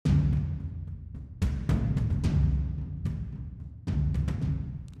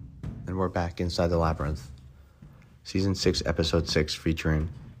and we're back inside the labyrinth. Season 6, Episode 6, featuring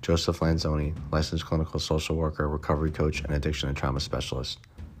Joseph Lanzoni, licensed clinical social worker, recovery coach, and addiction and trauma specialist.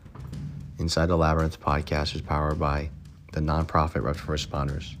 Inside the Labyrinth podcast is powered by the nonprofit Reps for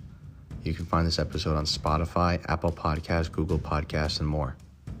Responders. You can find this episode on Spotify, Apple Podcasts, Google Podcasts, and more.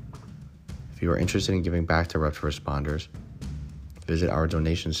 If you are interested in giving back to Reps for Responders, visit our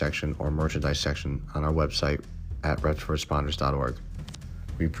donation section or merchandise section on our website at repsforresponders.org.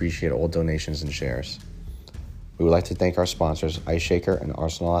 We appreciate all donations and shares. We would like to thank our sponsors, Ice Shaker and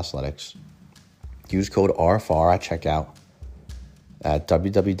Arsenal Athletics. Use code RFR at checkout at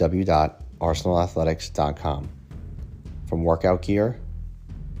www.arsenalathletics.com. From workout gear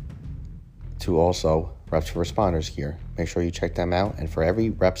to also Reps for Responders gear. Make sure you check them out. And for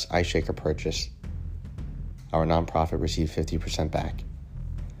every Reps Ice Shaker purchase, our nonprofit receives 50% back.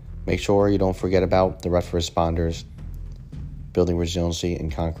 Make sure you don't forget about the Reps for Responders Building Resiliency and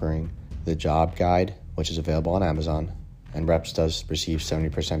Conquering the Job Guide, which is available on Amazon, and Reps does receive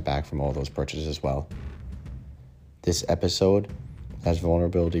 70% back from all those purchases as well. This episode has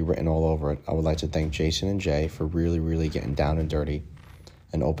vulnerability written all over it. I would like to thank Jason and Jay for really getting down and dirty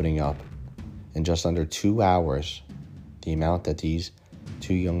and opening up. In just under 2 hours, the amount that these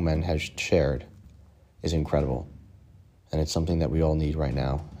two young men have shared is incredible. And it's something that we all need right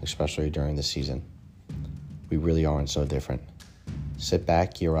now, especially during this season. We really aren't so different. Sit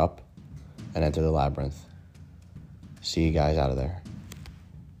back, gear up, and enter the labyrinth. See you guys out of there.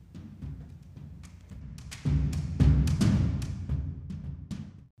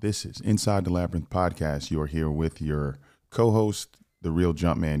 This is Inside the Labyrinth podcast. You are here with your co-host, the real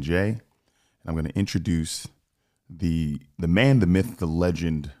Jumpman Jay. And I'm going to introduce the man, the myth, the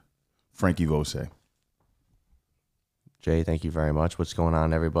legend, Frankie Vose. Jay, thank you very much. What's going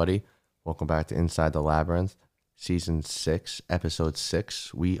on, everybody? Welcome back to Inside the Labyrinth, Season 6, Episode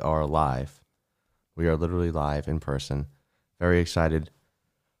 6. We are live. We are literally live in person. Very excited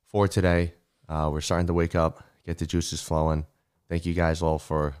for today. We're starting to wake up, get the juices flowing. Thank you guys all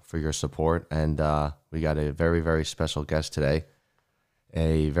for your support. And we got a very special guest today.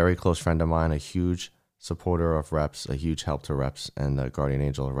 A very close friend of mine, a huge supporter of Reps, a huge help to Reps, and the guardian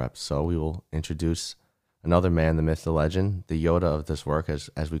angel of Reps. So we will introduce another man, the myth, the legend, the Yoda of this work,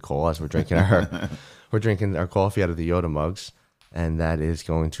 as we call us. We're drinking our coffee out of the Yoda mugs, and that is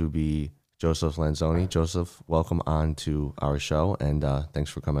going to be Joseph Lanzoni. Joseph, welcome on to our show, and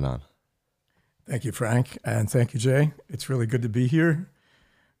thanks for coming on. Thank you, Frank, and thank you, Jay. It's really good to be here.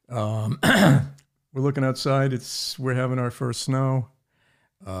 We're looking outside. We're having our first snow,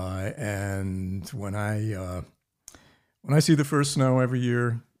 and when I see the first snow every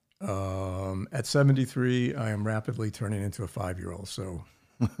year, at 73, I am rapidly turning into a 5-year-old. So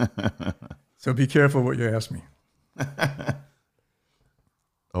be careful what you ask me.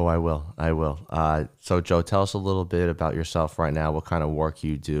 Oh, I will. So, Joe, tell us a little bit about yourself right now, what kind of work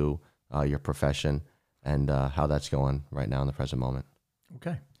you do, your profession, and how that's going right now in the present moment.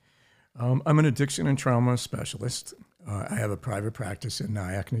 Okay. I'm an addiction and trauma specialist. I have a private practice in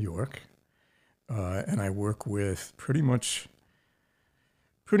Nyack, New York, and I work with pretty much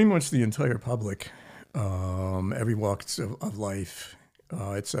the entire public, every walk of life,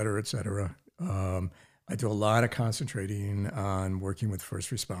 et cetera. I do a lot of concentrating on working with first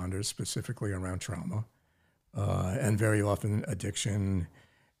responders, specifically around trauma, and very often addiction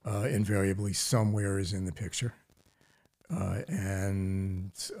invariably somewhere is in the picture.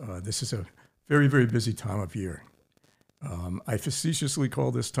 And this is a very busy time of year. I facetiously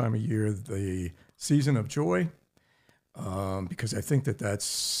call this time of year the season of joy, because I think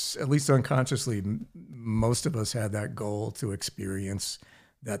that's, at least unconsciously, most of us had that goal to experience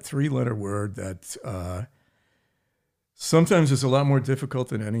that 3-letter word that sometimes is a lot more difficult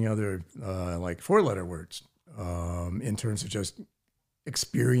than any other, like 4-letter words, in terms of just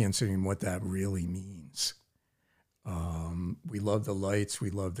experiencing what that really means. We love the lights, we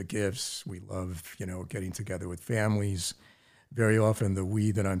love the gifts, we love, getting together with families. Very often the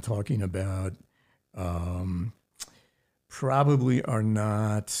we that I'm talking about probably are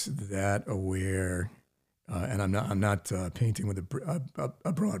not that aware, and I'm not painting with a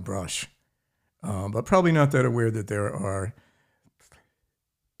broad brush, but probably not that aware that there are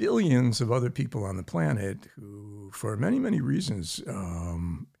billions of other people on the planet who, for many reasons,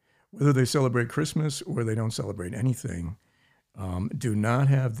 whether they celebrate Christmas or they don't celebrate anything, do not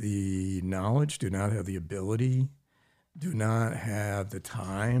have the knowledge, do not have the ability, do not have the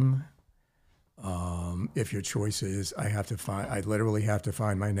time. If your choice is, I literally have to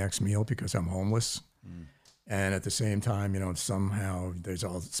find my next meal because I'm homeless. And at the same time, somehow there's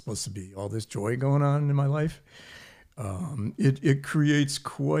supposed to be all this joy going on in my life. It creates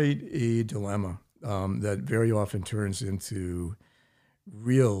quite a dilemma that very often turns into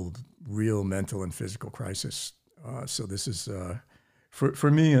real mental and physical crisis. So this is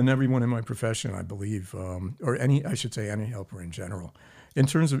for me and everyone in my profession, I believe, or I should say any helper in general, in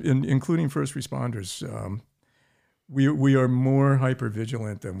terms of including first responders. We are more hyper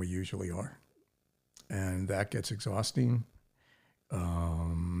vigilant than we usually are, and that gets exhausting.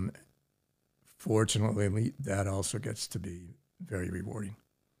 Fortunately, that also gets to be very rewarding.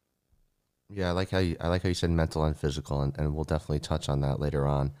 Yeah, I like how you said mental and physical, and we'll definitely touch on that later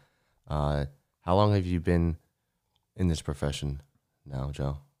on. How long have you been in this profession now,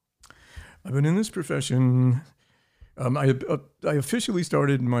 Joe? I've been in this profession. I officially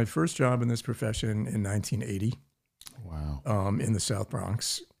started my first job in this profession in 1980. Wow. In the South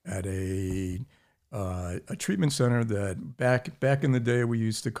Bronx at a treatment center that back in the day we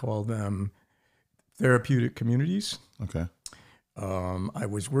used to call them therapeutic communities. Okay. I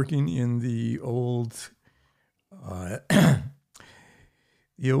was working in the old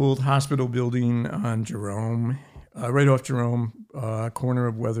hospital building on Jerome, right off Jerome, corner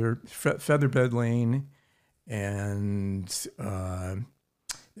of Featherbed Lane, and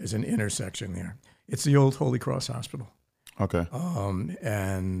there's an intersection there. It's the old Holy Cross Hospital. Okay.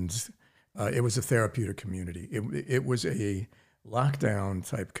 And it was a therapeutic community. It was a lockdown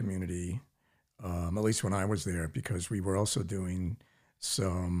type community, at least when I was there, because we were also doing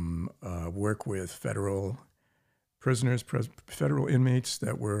some work with federal prisoners, federal inmates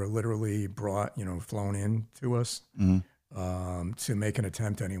that were literally flown in to us to make an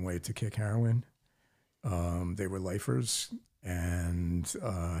attempt anyway to kick heroin. They were lifers, and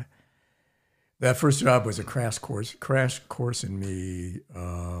that first job was a crash course in me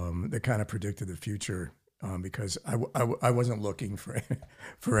that kind of predicted the future because I wasn't looking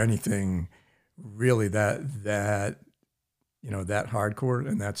for anything really that hardcore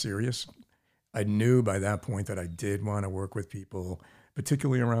and that serious. I knew by that point that I did want to work with people,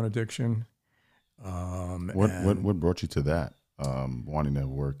 particularly around addiction. What brought you to that? Wanting to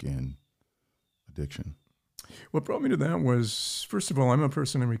work in addiction? What brought me to that was, first of all, I'm a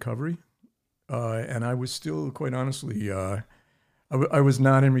person in recovery. And I was still, quite honestly, I was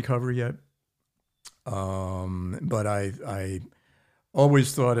not in recovery yet. But I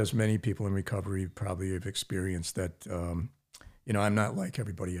always thought, as many people in recovery probably have experienced, that, I'm not like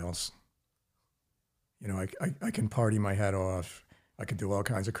everybody else. I can party my head off. I can do all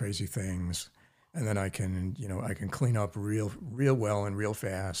kinds of crazy things. And then I can clean up real well and real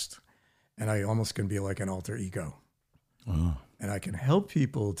fast. And I almost can be like an alter ego. Oh. And I can help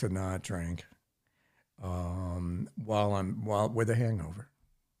people to not drink. While with a hangover,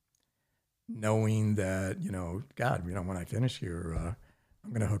 knowing that, when I finish here, I'm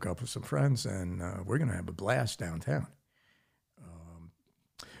going to hook up with some friends and we're going to have a blast downtown.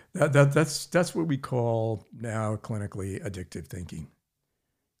 That's what we call now clinically addictive thinking.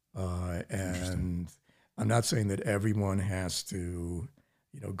 And I'm not saying that everyone has to,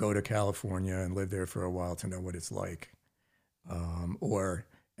 go to California and live there for a while to know what it's like, or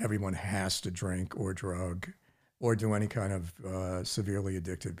everyone has to drink or drug or do any kind of severely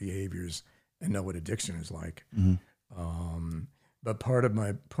addictive behaviors and know what addiction is like. Mm-hmm. But part of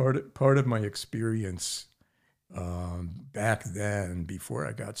my experience back then, before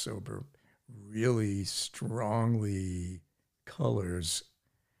I got sober, really strongly colors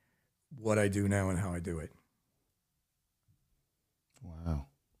what I do now and how I do it. Wow.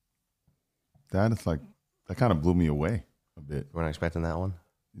 That kind of blew me away a bit. You weren't expecting that one?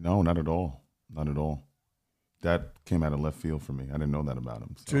 No, not at all. Not at all. That came out of left field for me. I didn't know that about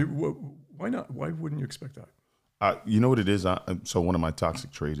him. So. Why not? Why wouldn't you expect that? You know what it is? So one of my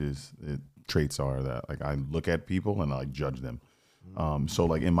toxic traits are that I look at people and I judge them.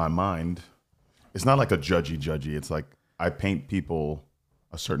 So in my mind, it's not like a judgy. It's like I paint people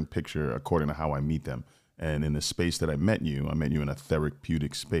a certain picture according to how I meet them. And in the space that I met you in a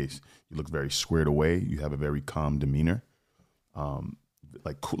therapeutic space. You look very squared away. You have a very calm demeanor.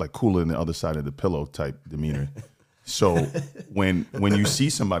 Like cooler than the other side of the pillow type demeanor. So when you see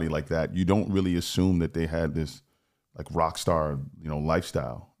somebody like that, you don't really assume that they had this rock star,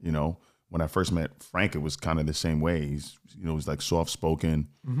 lifestyle. When I first met Frank, it was kind of the same way. He's, he's soft spoken.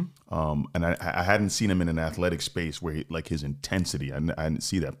 Mm-hmm. And I hadn't seen him in an athletic space where his intensity, I didn't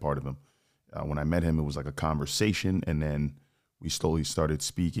see that part of him. When I met him, it was like a conversation, and then we slowly started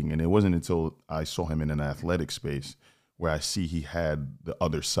speaking. And it wasn't until I saw him in an athletic space where I see he had the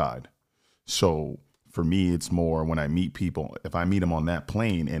other side. So for me, it's more when I meet people, if I meet him on that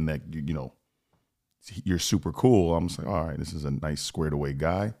plane and that, you're super cool, I'm just like, all right, this is a nice squared away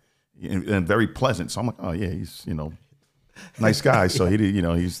guy. and very pleasant. So I'm like, oh yeah, he's nice guy. So he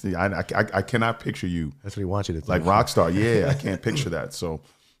did, I cannot picture you. That's what he wants you to think. Like rock star. Yeah, I can't picture that. So,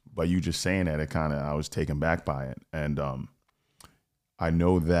 by you just saying that, I was taken back by it, and I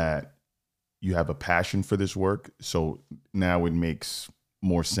know that you have a passion for this work. So now it makes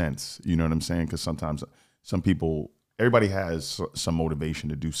more sense. You know what I'm saying? Because sometimes everybody has some motivation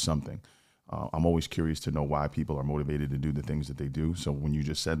to do something. I'm always curious to know why people are motivated to do the things that they do. So when you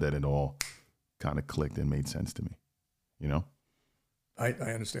just said that, it all kind of clicked and made sense to me. I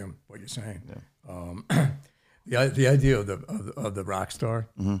understand what you're saying. Yeah. The idea of the rock star.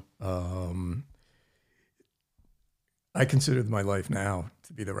 Mm-hmm. I consider my life now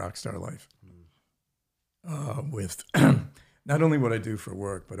to be the rock star life. With not only what I do for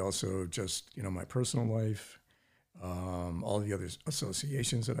work, but also just my personal life, all the other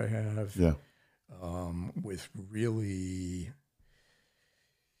associations that I have. Yeah. With really,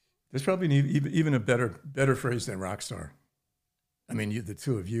 there's probably even a better phrase than rock star. I mean, the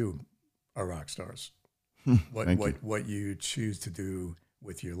two of you are rock stars. What you choose to do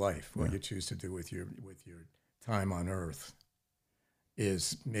with your life, what you choose to do with your time on Earth,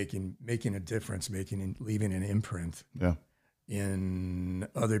 is making a difference, leaving an imprint in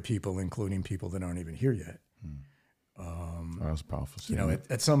other people, including people that aren't even here yet. That was powerful.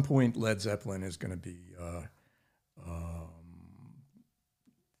 At some point, Led Zeppelin is going to be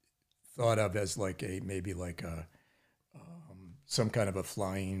thought of as maybe some kind of a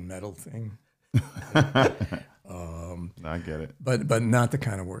flying metal thing. I get it, but not the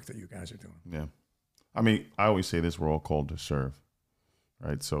kind of work that you guys are doing. Yeah, I mean, I always say this: we're all called to serve,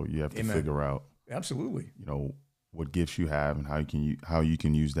 right? So you have to figure out, absolutely, what gifts you have and how you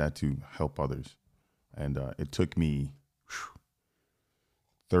can use that to help others. And it took me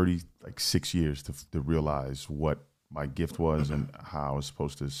 36 years to realize what my gift was and how I was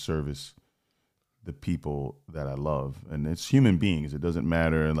supposed to service the people that I love. And it's human beings. It doesn't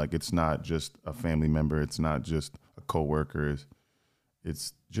matter. It's not just a family member. It's not just a coworker.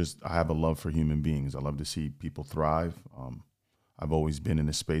 It's just, I have a love for human beings. I love to see people thrive. I've always been in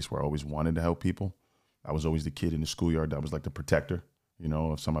a space where I always wanted to help people. I was always the kid in the schoolyard that was like the protector.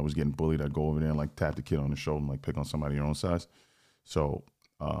 If somebody was getting bullied, I'd go over there and tap the kid on the shoulder and pick on somebody your own size. So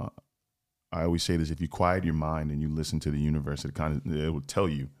I always say this: if you quiet your mind and you listen to the universe, it will tell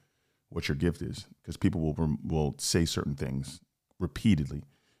you what your gift is, because people will say certain things repeatedly.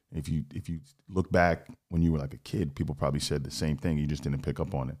 If you look back when you were like a kid, people probably said the same thing. You just didn't pick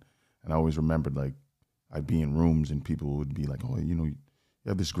up on it. And I always remembered I'd be in rooms and people would be like, "Oh, you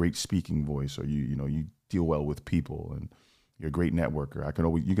have this great speaking voice, or you deal well with people, and you're a great networker."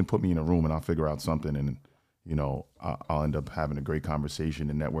 You can put me in a room and I'll figure out something, and I'll end up having a great conversation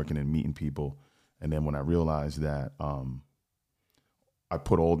and networking and meeting people. And then when I realized that, I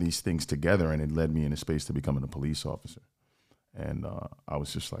put all these things together, and it led me in a space to becoming a police officer. And I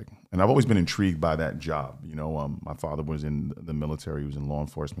was just and I've always been intrigued by that job. My father was in the military; he was in law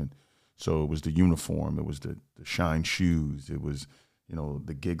enforcement, so it was the uniform, it was the shine shoes, it was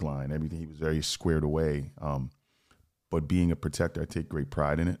the gig line, everything. He was very squared away. But being a protector, I take great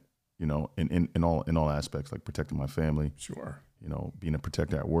pride in it. In all aspects, like protecting my family. Sure. Being a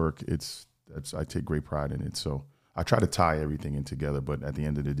protector at work, I take great pride in it. So I try to tie everything in together, but at the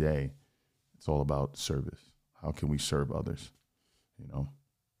end of the day, it's all about service. How can we serve others?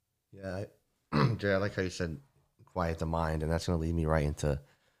 Yeah, Jay, I like how you said quiet the mind, and that's going to lead me right into a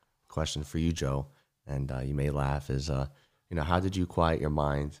question for you, Joe. And you may laugh, is how did you quiet your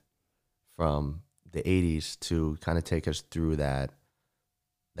mind from the 80s to kind of take us through that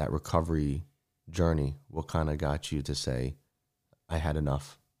recovery journey? What kind of got you to say, I had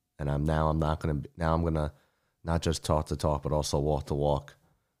enough, and I'm gonna not just talk the talk, but also walk the walk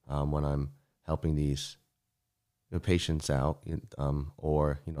when I'm helping these patients out,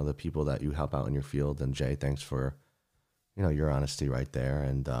 or the people that you help out in your field. And Jay, thanks for your honesty right there.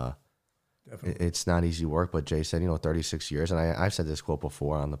 And it's not easy work, but Jay said 36 years, and I've said this quote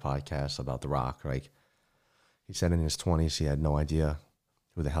before on the podcast about The Rock. He said in his 20s he had no idea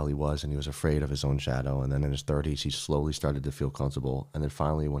who the hell he was, and he was afraid of his own shadow. And then in his 30s he slowly started to feel comfortable, and then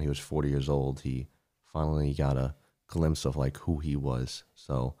finally when he was 40 years old he finally got a glimpse of who he was.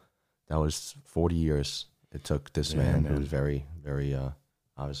 So that was 40 years it took this man who's very, very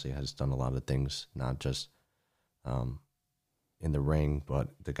obviously has done a lot of things, not just in the ring, but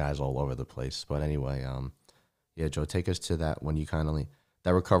the guy's all over the place. But anyway, Joe, take us to that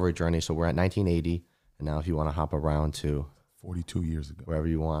that recovery journey. So we're at 1980, and now if you want to hop around to 42 years ago, wherever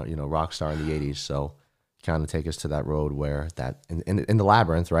you want, rock star in the 80s. So kind of take us to that road where that in the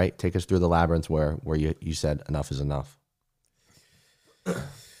labyrinth, right? Take us through the labyrinth where you said enough is enough.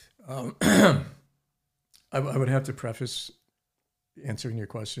 I would have to preface answering your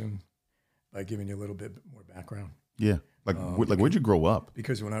question by giving you a little bit more background. Yeah. Like where'd you grow up?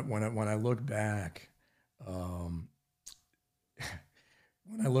 Because when I look back, when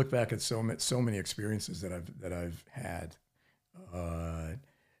I look back at so many experiences that I've had,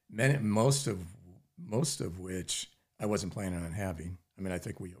 most of which I wasn't planning on having. I mean, I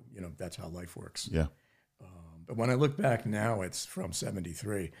think that's how life works. Yeah. But when I look back now, it's from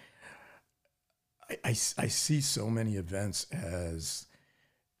 '73. I see so many events as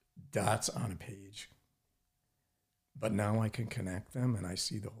dots on a page, but now I can connect them and I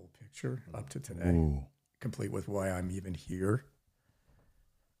see the whole picture up to today, Ooh. complete with why I'm even here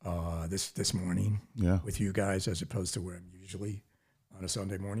this morning Yeah. with you guys as opposed to where I'm usually on a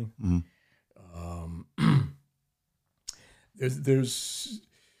Sunday morning. Mm-hmm. There's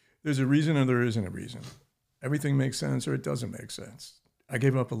a reason or there isn't a reason. Everything makes sense or it doesn't make sense. I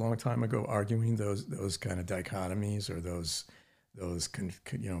gave up a long time ago arguing those kind of dichotomies or those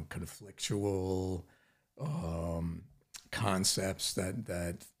conflictual concepts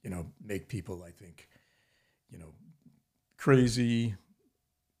that make people, I think, crazy,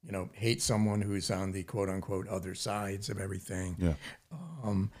 hate someone who's on the quote unquote other sides of everything. Yeah.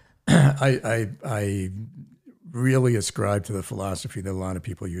 I really ascribe to the philosophy that a lot of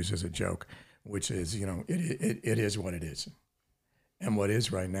people use as a joke, which is, it is what it is. And what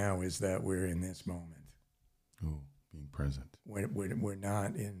is right now is that we're in this moment. Ooh, being present. We're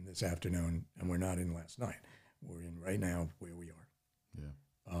not in this afternoon, and we're not in last night. We're in right now where we are. Yeah.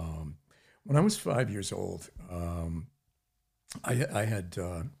 When I was 5 years old, I had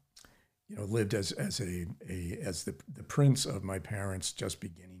lived as the prince of my parents' just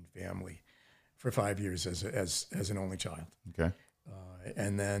beginning family for 5 years as an only child. Okay.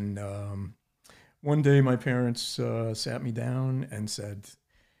 And then one day my parents sat me down and said,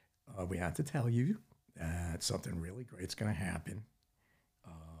 we have to tell you that something really great's going to happen.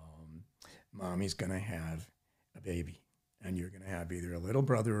 Mommy's going to have a baby, and you're going to have either a little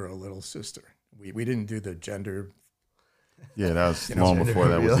brother or a little sister. We didn't do the gender. Yeah, that was long before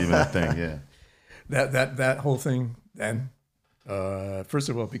that was even a thing. Yeah. That whole thing then. First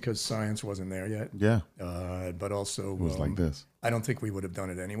of all, because science wasn't there yet. Yeah. But also, It was like this. I don't think we would have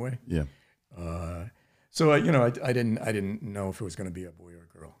done it anyway. Yeah. So I didn't know if it was going to be a boy or a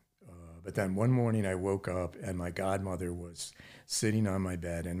girl. But then one morning I woke up and my godmother was sitting on my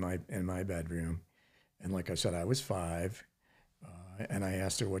bed in my bedroom, and like I said, I was 5, and I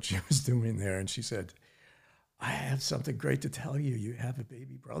asked her what she was doing there, and she said, "I have something great to tell you. You have a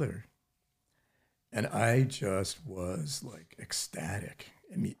baby brother." And I just was like ecstatic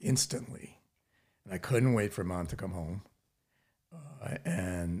instantly. And I couldn't wait for Mom to come home.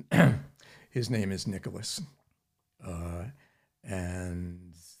 And his name is Nicholas.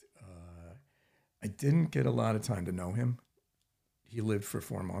 And I didn't get a lot of time to know him. He lived for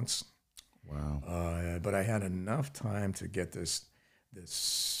 4 months. Wow. But I had enough time to get this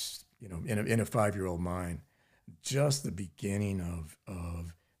in a 5-year-old mind, just the beginning of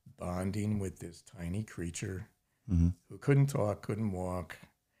bonding with this tiny creature who couldn't talk, couldn't walk.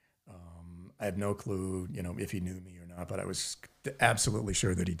 I had no clue, if he knew me or not, but I was absolutely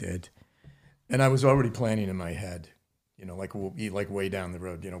sure that he did. And I was already planning in my head, like we'll be like way down the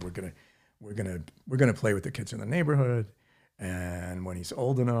road. We're gonna play with the kids in the neighborhood, and when he's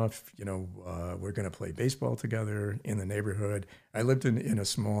old enough, we're gonna play baseball together in the neighborhood. I lived in a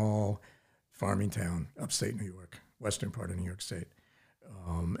small farming town, upstate New York, western part of New York State.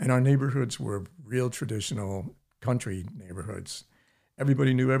 And our neighborhoods were real traditional country neighborhoods.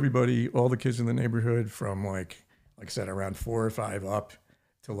 Everybody knew everybody, all the kids in the neighborhood from like I said, around 4 or 5 up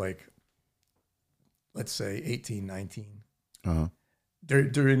to let's say 18, 19. Uh-huh.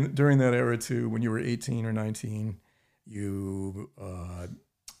 During that era too, when you were 18 or 19, you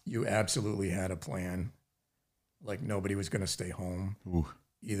absolutely had a plan. Like nobody was going to stay home. Ooh.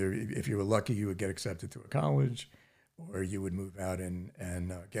 Either if you were lucky, you would get accepted to a college, or you would move out and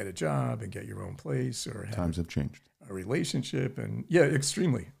get a job and get your own place, or have Times have changed. a relationship. And yeah,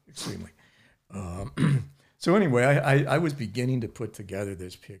 extremely. So anyway, I was beginning to put together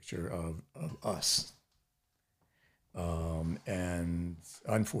this picture of us. And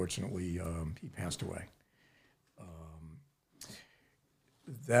unfortunately, he passed away.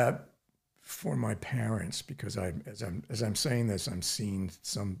 That for my parents, because as I'm saying this, I'm seeing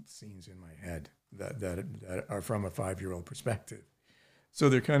some scenes in my head that are from a 5-year-old perspective. So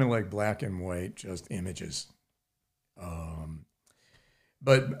they're kind of like black and white, just images.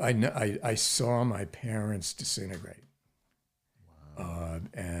 But I saw my parents disintegrate. Wow.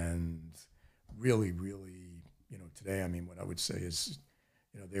 And really, today, I mean, what I would say is,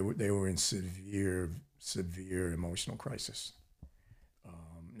 they were in severe emotional crisis,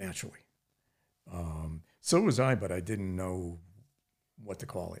 naturally. So was I, but I didn't know what to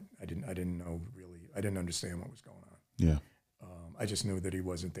call it. I didn't know really. I didn't understand what was going on. Yeah. I just knew that he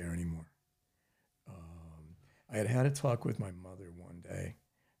wasn't there anymore. I had a talk with my mother one day,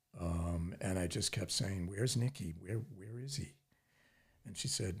 and I just kept saying, "Where's Nicky? Where is he?" And she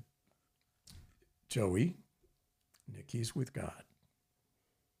said, "Joey, Nicky's with God."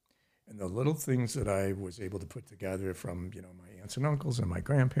 And the little things that I was able to put together from, my aunts and uncles and my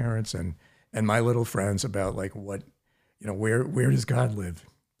grandparents and my little friends about like what, where does God live?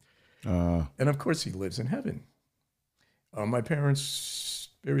 And of course he lives in heaven. My parents,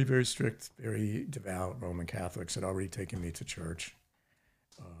 very, very strict, very devout Roman Catholics, had already taken me to church.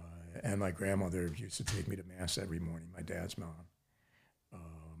 And my grandmother used to take me to mass every morning, my dad's mom.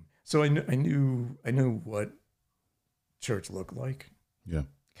 So I knew what church looked like. Yeah.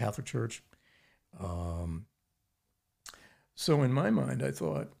 Catholic Church. So in my mind, I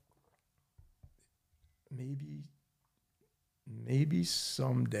thought maybe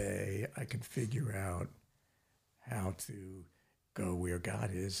someday I can figure out how to go where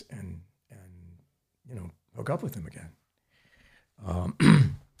God is and hook up with him again.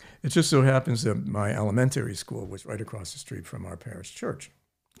 It just so happens that my elementary school was right across the street from our parish church.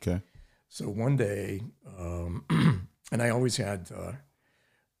 Okay. So one day, and I always had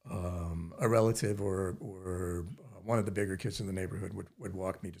a relative or one of the bigger kids in the neighborhood would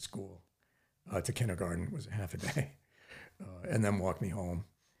walk me to school, to kindergarten. It was a half a day, and then walk me home.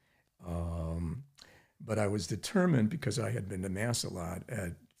 But I was determined, because I had been to mass a lot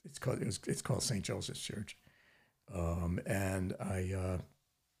at it's called St. Joseph's Church, and I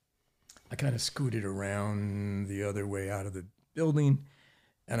kind of scooted around the other way out of the building,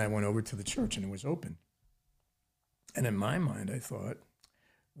 and I went over to the church, and it was open. And in my mind, I thought,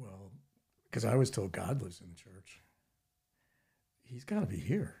 well, because I was told God lives in the church, he's got to be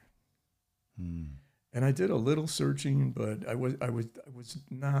here. And I did a little searching, but I was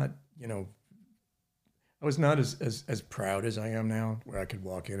not, I was not as proud as I am now, where I could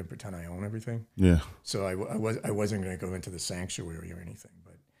walk in and pretend I own everything. Yeah. So I wasn't going to go into the sanctuary or anything,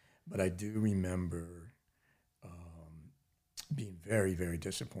 but I do remember being very, very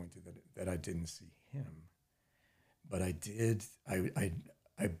disappointed that I didn't see him. But I did. I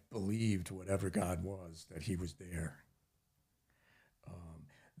believed whatever God was, that he was there.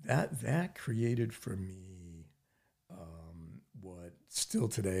 That created for me what still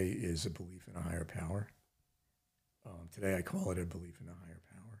today is a belief in a higher power. Today I call it a belief in a higher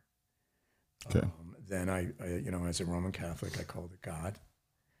power. Okay. Then I as a Roman Catholic, I called it God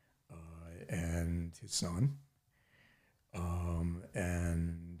and his son.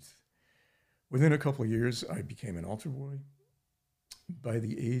 And within a couple of years, I became an altar boy. By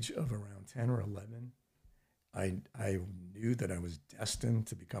the age of around 10 or 11, I knew that I was destined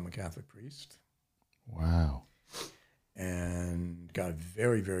to become a Catholic priest. Wow. And got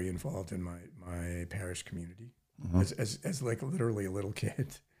very, very involved in my parish community as like literally a little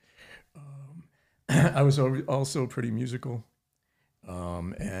kid. I was also pretty musical.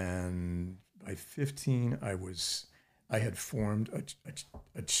 And by 15, I had formed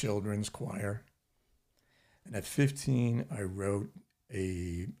a children's choir. And at 15, I wrote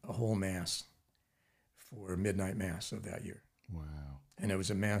a whole mass for midnight mass of that year. Wow. And it was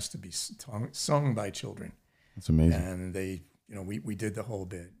a mass to be sung by children. That's amazing. And they, we did the whole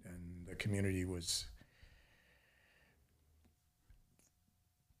bit, and the community was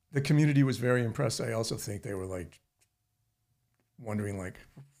very impressed. I also think they were like wondering, like,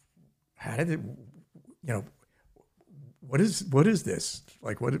 how did it, what is this?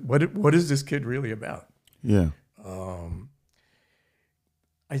 Like, what is this kid really about? Yeah.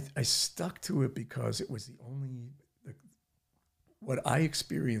 I stuck to it because it was what I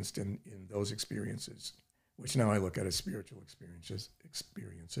experienced in those experiences, which now I look at as spiritual experiences.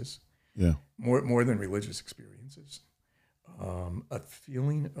 Yeah. More than religious experiences. A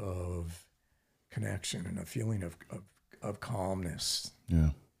feeling of connection and a feeling of calmness.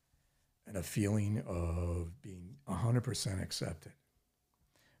 Yeah. And a feeling of being 100% accepted.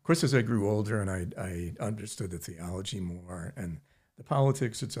 Of course, as I grew older and I understood the theology more and the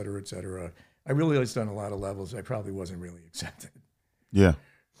politics, et cetera, I realized on a lot of levels I probably wasn't really accepted. Yeah.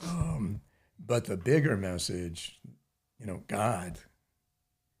 But the bigger message, God,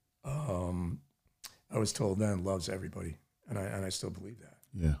 I was told then, loves everybody, and I still believe that.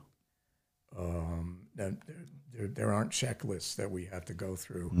 Yeah. That there aren't checklists that we have to go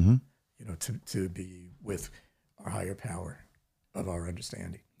through, to be with our higher power of our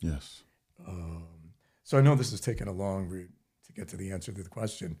understanding. Yes. So I know this has taken a long route to get to the answer to the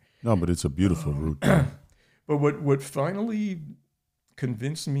question. No, but it's a beautiful route. But what finally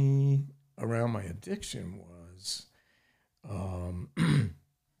convinced me around my addiction was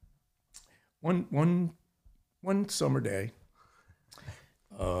one summer day,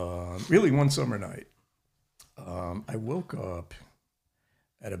 really one summer night. I woke up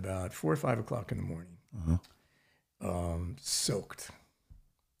at about 4 or 5 o'clock in the morning, soaked.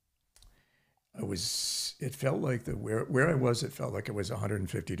 It felt like where I was, it felt like it was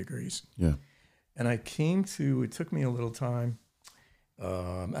 150 degrees. Yeah. And it took me a little time,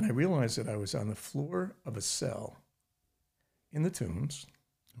 and I realized that I was on the floor of a cell in the Tombs.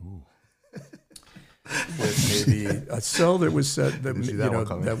 Ooh. With maybe a cell that was set, that, see that one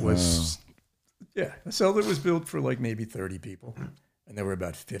coming. that was, a cell that was built for like maybe 30 people. And there were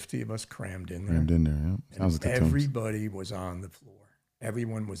about 50 of us crammed in there. Crammed in there, yeah. Sounds like the Tombs. Everybody was on the floor.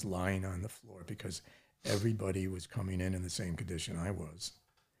 Everyone was lying on the floor because everybody was coming in the same condition I was.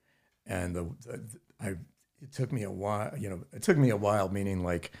 And it took me a while, meaning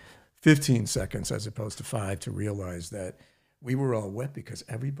like 15 seconds as opposed to 5, to realize that we were all wet because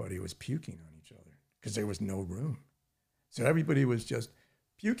everybody was puking on each other because there was no room. So everybody was just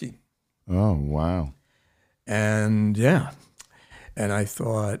puking. Oh, wow. And and I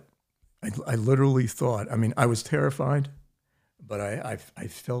thought, I literally thought, I mean, I was terrified, but I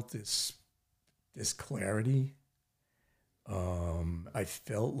felt this clarity. I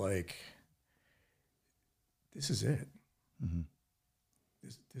felt like this is it. Mm-hmm.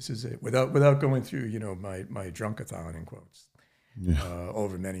 This is it. Without going through, my drunkathon in quotes,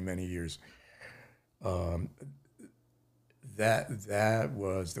 over many, many years. That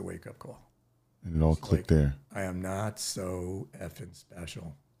was the wake up call. And it all clicked there. I am not so effing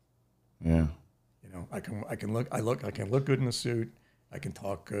special. Yeah. I can look good in a suit. I can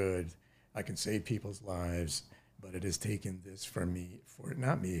talk good. I can save people's lives. But it has taken this for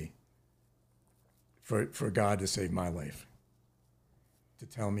God to save my life, to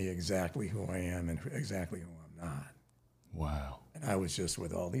tell me exactly who I am and exactly who I'm not. Wow. And I was just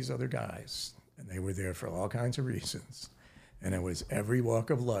with all these other guys, and they were there for all kinds of reasons. And it was every walk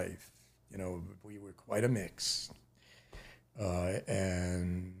of life. We were quite a mix.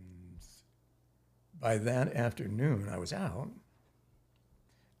 And by that afternoon, I was out.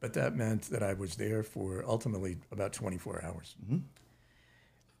 But that meant that I was there for ultimately about 24 hours. Mm-hmm.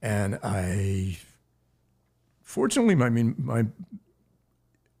 And fortunately,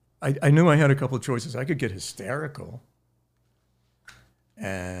 I knew I had a couple of choices. I could get hysterical.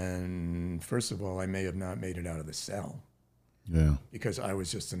 And first of all, I may have not made it out of the cell. Yeah. Because I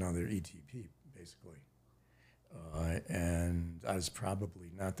was just another ETP, basically. And I was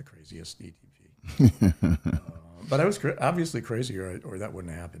probably not the craziest ETP. But I was obviously crazy, or that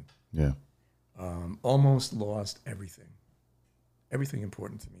wouldn't happen. Yeah. Almost lost everything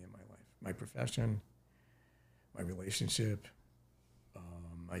important to me in my life. My profession, my relationship,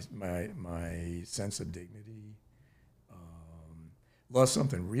 my sense of dignity. Lost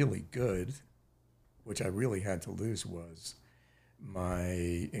something really good, which I really had to lose, was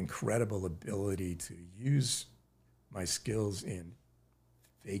my incredible ability to use my skills in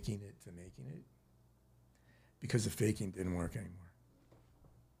faking it to making it, because the faking didn't work anymore.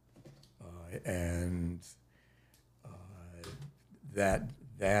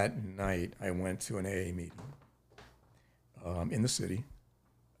 That night, I went to an AA meeting in the city.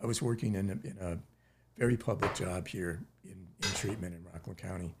 I was working in a very public job here in treatment in Rockland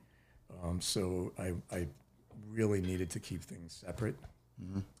County, so I really needed to keep things separate.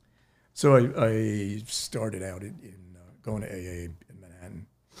 Mm-hmm. So I started out in going to AA in Manhattan.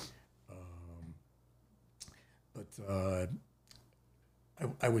 But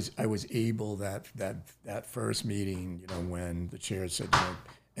I was able that first meeting, when the chair said,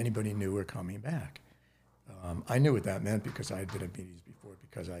 anybody new or coming back. I knew what that meant because I had been at meetings before,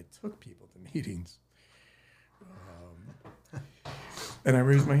 because I took people to meetings. And I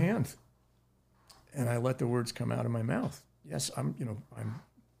raised my hand, and I let the words come out of my mouth. Yes, I'm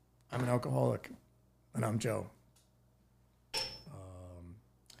an alcoholic, and I'm Joe.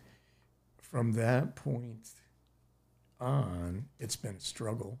 From that point on, it's been a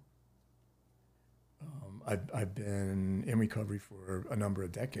struggle. I've been in recovery for a number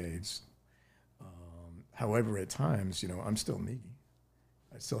of decades. However, at times, I'm still me.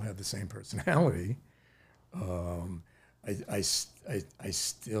 I still have the same personality. I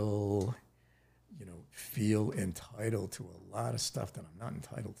still, feel entitled to a lot of stuff that I'm not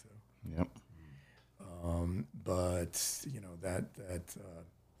entitled to. Yep. But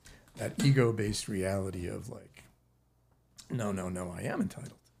that ego-based reality of like, no, I am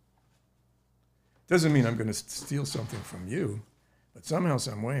entitled. Doesn't mean I'm going to steal something from you, but somehow,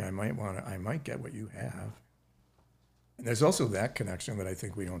 some way, I might get what you have. And there's also that connection that I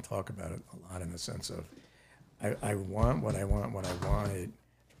think we don't talk about it a lot, in the sense of, I want what I wanted.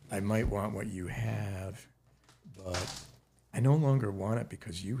 I might want what you have, but I no longer want it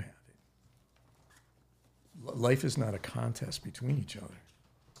because you have it. Life is not a contest between each other.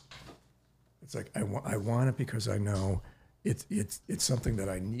 It's like I want it because I know it's something that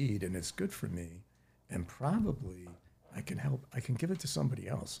I need and it's good for me, and probably I can give it to somebody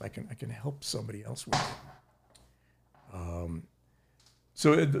else. I can help somebody else with it.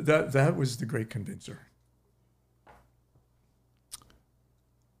 So that was the great convincer.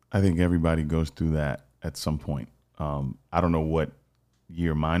 I think everybody goes through that at some point. I don't know what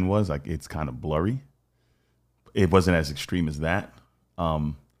year mine was. Like, it's kind of blurry. It wasn't as extreme as that.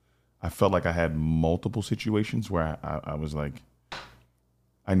 I felt like I had multiple situations where I was like,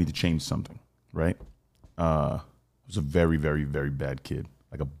 I need to change something, right? I was a very, very, very bad kid,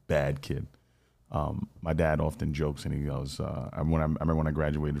 like a bad kid. My dad often jokes, and he goes, I remember when I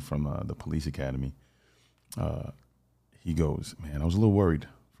graduated from the police academy, he goes, man, I was a little worried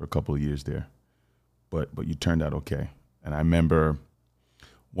for a couple of years there, but you turned out okay. And I remember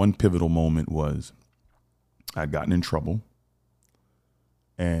one pivotal moment was I'd gotten in trouble,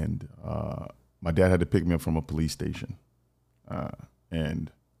 and my dad had to pick me up from a police station.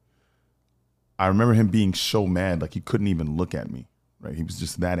 And I remember him being so mad, like he couldn't even look at me, right? He was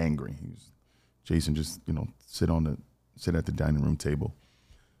just that angry. He was, Jason, just, sit at the dining room table.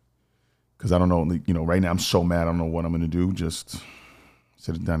 Because I don't know, right now I'm so mad, I don't know what I'm going to do. Just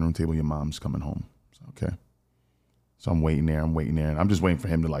sit at the dining room table, your mom's coming home. So, okay. So I'm waiting there. And I'm just waiting for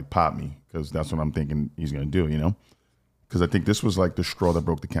him to like pop me, because that's what I'm thinking he's going to do, Because I think this was like the straw that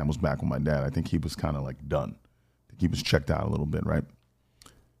broke the camel's back with my dad. I think he was kind of like done. I think he was checked out a little bit, right?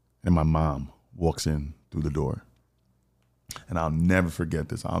 And my mom walks in through the door. And I'll never forget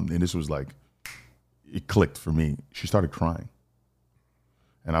this. And this was like, it clicked for me. She started crying.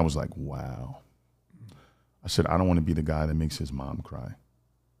 And I was like, wow. I said, I don't want to be the guy that makes his mom cry.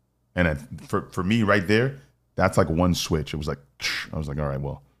 And for me right there, that's like one switch. It was like, I was like, all right,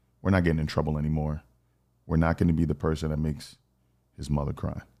 well, we're not getting in trouble anymore. We're not going to be the person that makes his mother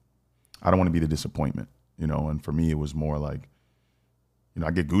cry. I don't want to be the disappointment, And for me, it was more like, I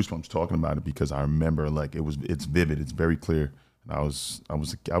get goosebumps talking about it, because I remember like it's vivid, it's very clear. And I was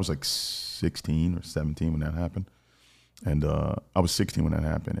like 16 or 17 when that happened, and I was 16 when that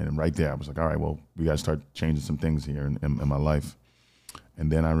happened. And right there, I was like, all right, well, we got to start changing some things here in my life.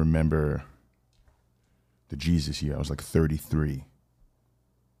 And then I remember the Jesus year. I was like 33,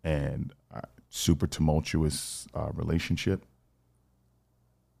 and super tumultuous relationship,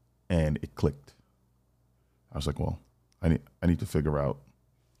 and it clicked. I was like, well, I need to figure out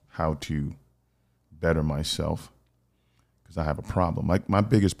how to better myself, because I have a problem. Like, my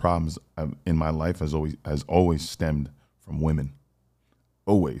biggest problems in my life has always stemmed from women,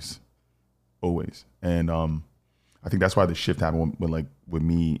 always. And I think that's why the shift happened with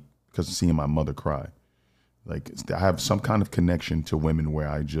me, because of seeing my mother cry. Like, I have some kind of connection to women where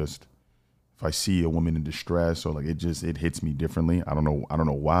if I see a woman in distress, or like it hits me differently. I don't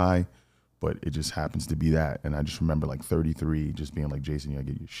know why, but it just happens to be that. And I just remember like 33, just being like, Jason, you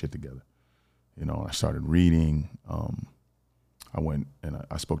gotta get your shit together. I started reading. I went and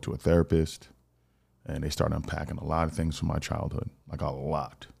I spoke to a therapist, and they started unpacking a lot of things from my childhood, like a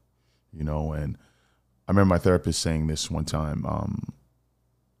lot, And I remember my therapist saying this one time,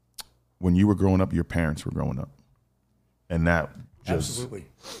 when you were growing up, your parents were growing up. And that just Absolutely.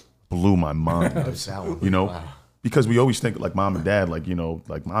 blew my mind. Absolutely. Wow. Because we always think like mom and dad, like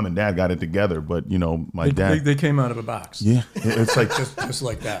mom and dad got it together, but my dad, They came out of a box. yeah, it's like, just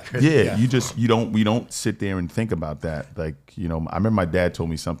like that. yeah, we don't sit there and think about that. Like, I remember my dad told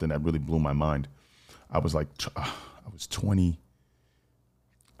me something that really blew my mind. I was like, I was 28,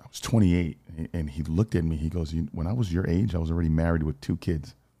 and he looked at me, he goes, when I was your age, I was already married with 2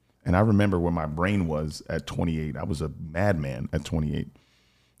 kids. And I remember where my brain was at 28. I was a madman at 28.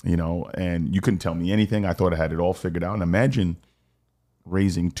 And you couldn't tell me anything. I thought I had it all figured out. And imagine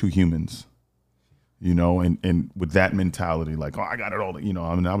raising 2 humans, and with that mentality, like, oh, I got it all.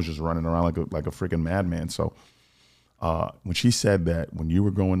 I was just running around like a freaking madman. So when she said that when you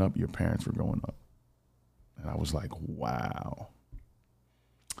were growing up, your parents were growing up, and I was like, wow,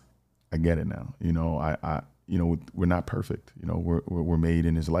 I get it now. We're not perfect. We're made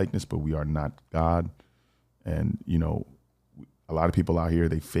in His likeness, but we are not God. And a lot of people out here,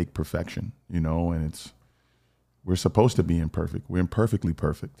 they fake perfection, and we're supposed to be imperfect. We're imperfectly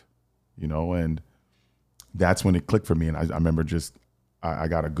perfect, and that's when it clicked for me. And I remember just I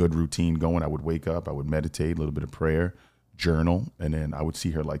got a good routine going. I would wake up, I would meditate, a little bit of prayer, journal, and then I would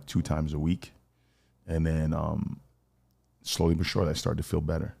see her like 2 times a week. And then slowly but surely, I started to feel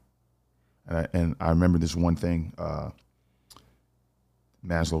better. And I remember this one thing,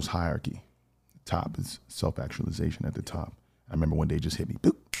 Maslow's hierarchy. The top is self-actualization at the top. I remember one day it just hit me.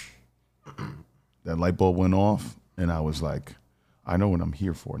 Boop. That light bulb went off, and I was like, I know what I'm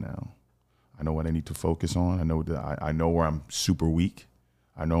here for now. I know what I need to focus on. I know that I know where I'm super weak.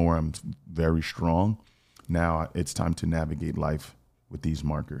 I know where I'm very strong. Now it's time to navigate life with these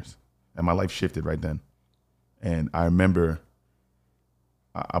markers. And my life shifted right then. And I remember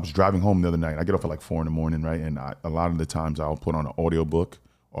I was driving home the other night. I get off at like 4 a.m, right? And a lot of the times I'll put on an audiobook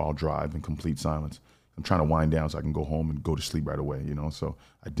or I'll drive in complete silence. I'm trying to wind down so I can go home and go to sleep right away, you know? So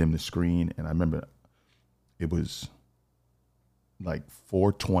I dim the screen, and I remember it was like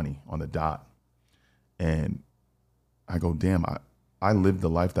 4:20 on the dot. And I go, damn, I lived the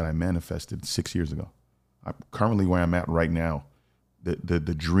life that I manifested 6 years ago. I'm currently where I'm at right now,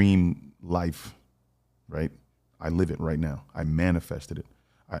 the dream life, right? I live it right now. I manifested it.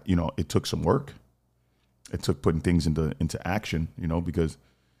 It took some work. It took putting things into action, because,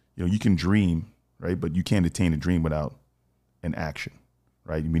 you can dream, right? But you can't attain a dream without an action,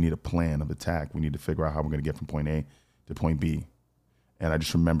 right? We need a plan of attack. We need to figure out how we're going to get from point A to point B. And I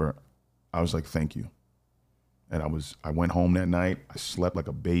just remember I was like, thank you. And I went home that night. I slept like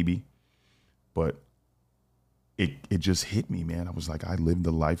a baby, but it just hit me, man. I was like, I lived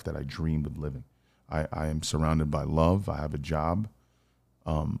the life that I dreamed of living. I am surrounded by love. I have a job.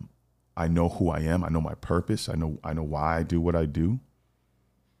 I know who I am. I know my purpose. I know why I do what I do.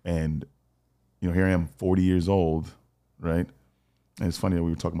 And, here I am, 40 years old, right? And it's funny that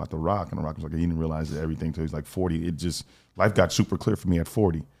we were talking about The Rock, and The Rock was like, he didn't realize everything until he's like 40. Life got super clear for me at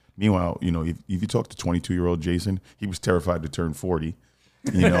 40. Meanwhile, if you talk to 22-year-old Jason, he was terrified to turn 40,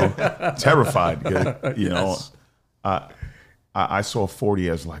 terrified, Yes. I saw 40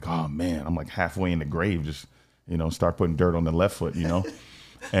 as like, oh man, I'm like halfway in the grave, just, start putting dirt on the left foot,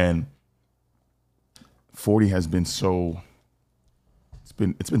 and 40 has been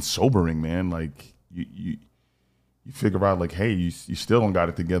it's been sobering, man. Like you figure out like, hey, you still don't got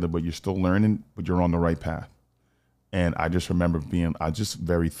it together, but you're still learning, but you're on the right path. And I just remember being just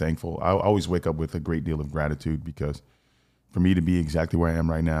very thankful. I always wake up with a great deal of gratitude, because for me to be exactly where I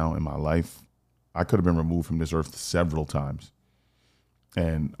am right now in my life, I could have been removed from this earth several times.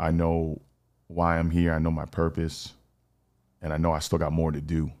 And I know why I'm here. I know my purpose. And I know I still got more to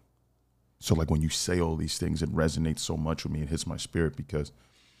do. So like when you say all these things, it resonates so much with me. It hits my spirit, because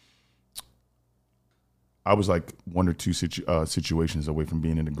I was like 1 or 2 situations away from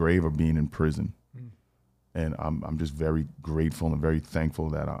being in the grave or being in prison. And I'm just very grateful and very thankful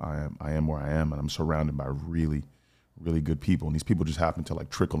that I am where I am, and I'm surrounded by really, really good people. And these people just happen to like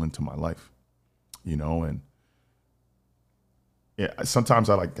trickle into my life, and yeah, sometimes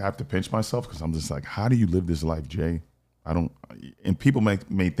I like have to pinch myself, because I'm just like, how do you live this life, Jay? And people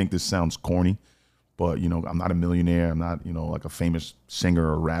may think this sounds corny, but I'm not a millionaire. I'm not, like a famous singer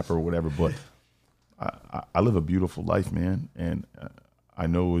or rapper or whatever, but I live a beautiful life, man. And I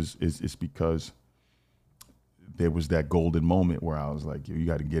know it's because there was that golden moment where I was like, you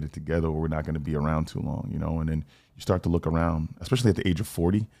got to get it together, or we're not going to be around too long, And then you start to look around, especially at the age of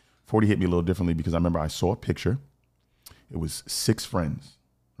 40. 40 hit me a little differently, because I remember I saw a picture. It was 6 friends,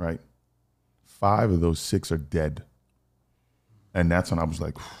 right? 5 of those 6 are dead. And that's when I was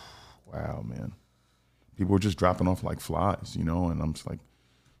like, wow, man. People were just dropping off like flies, and I'm just like,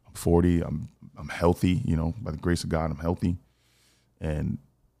 I'm 40, I'm healthy, by the grace of God, I'm healthy. And,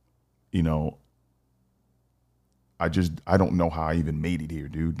 I don't know how I even made it here,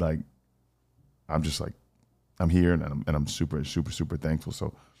 dude. Like, I'm just like, I'm here, and I'm super, super, super thankful.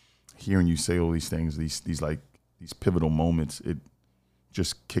 So hearing you say all these things, these pivotal moments, it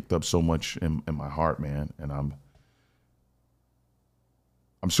just kicked up so much in my heart, man. And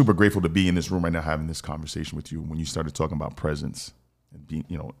I'm super grateful to be in this room right now having this conversation with you. When you started talking about presence and being,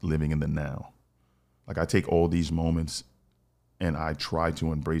 living in the now, like I take all these moments and I try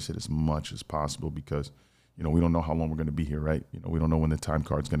to embrace it as much as possible, because we don't know how long we're going to be here, right? We don't know when the time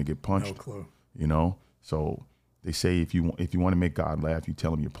card's going to get punched. No clue. So they say if you want to make God laugh, you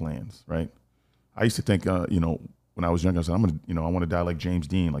tell him your plans, right? I used to think, when I was younger, I said, I want to die like James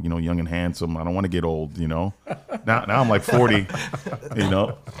Dean, like, young and handsome. I don't want to get old, Now I'm like 40,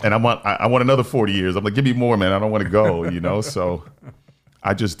 and I want another 40 years. I'm like, give me more, man. I don't want to go, So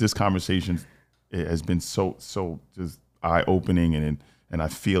this conversation, it has been so just eye-opening, and I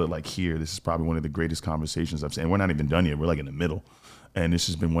feel it like here. This is probably one of the greatest conversations I've seen. And we're not even done yet. We're like in the middle. And this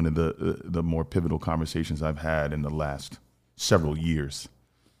has been one of the more pivotal conversations I've had in the last several years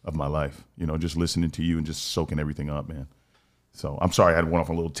of my life, you know, just listening to you and just soaking everything up, man. So I'm sorry I went off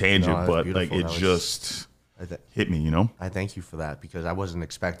on a little tangent, No, but beautiful. like it just hit me, you know? I thank you for that, because I wasn't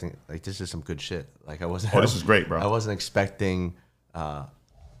expecting, like, this is some good shit. Like, I wasn't. Oh, this is great, bro. I wasn't expecting.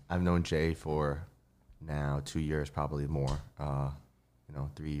 I've known Jay for now 2 years, probably more.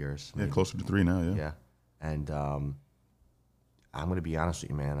 3 years. Yeah, closer to 3 now, yeah. Yeah, and I'm gonna be honest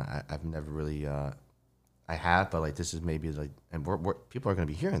with you, man. I've never really. I have, but like, this is maybe like, and people are gonna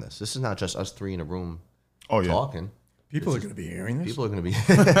be hearing this. This is not just us three in a room. Oh, yeah. Talking. People are going to be hearing this. People are going to be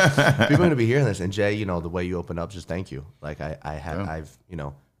people are going to be hearing this. And Jay, you know, the way you open up, just thank you. Like I've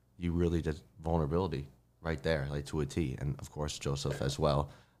you really did vulnerability right there, like to a T. And of course Joseph as well.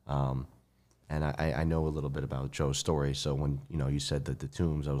 And I know a little bit about Joe's story. So when you said that the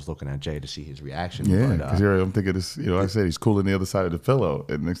tombs, I was looking at Jay to see his reaction. Yeah, because I'm thinking this. I said he's cool on the other side of the pillow,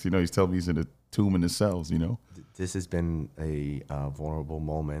 and next thing you know, he's telling me he's in a tomb in his cells. This has been a vulnerable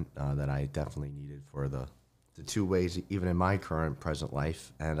moment that I definitely needed for the two ways, even in my current present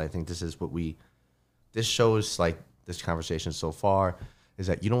life. And I think this is this shows, like, this conversation so far, is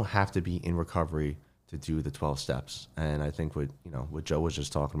that you don't have to be in recovery to do the 12 steps. And I think what Joe was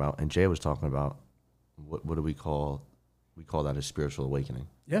just talking about and Jay was talking about, what do we call that a spiritual awakening?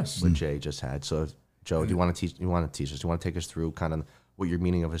 Yes. What Jay just had. So Joe, do you want to teach us? Do you want to take us through kind of what your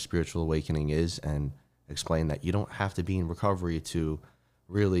meaning of a spiritual awakening is, and explain that you don't have to be in recovery to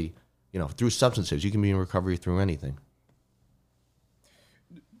really, through substances. You can be in recovery through anything.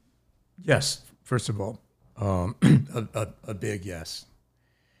 Yes. First of all, a big yes.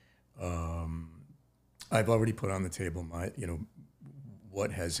 I've already put on the table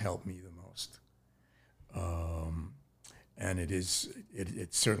what has helped me the most. And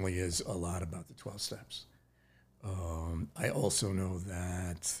it certainly is a lot about the 12 steps. I also know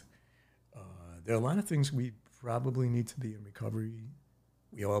that there are a lot of things we probably need to be in recovery.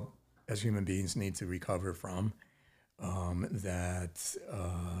 We all, as human beings, need to recover from that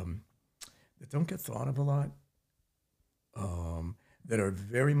don't get thought of a lot, that are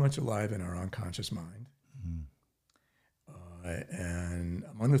very much alive in our unconscious mind. And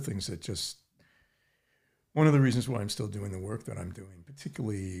one of the things one of the reasons why I'm still doing the work that I'm doing,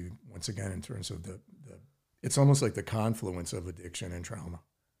 particularly, once again, in terms of it's almost like the confluence of addiction and trauma,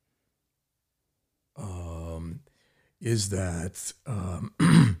 is that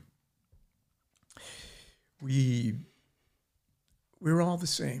we're all the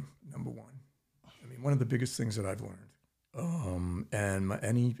same, number one. I mean, one of the biggest things that I've learned, and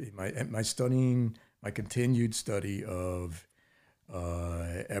my studying, my continued study of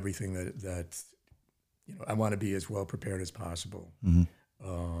everything that I want to be as well prepared as possible,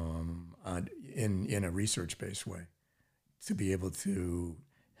 in a research-based way, to be able to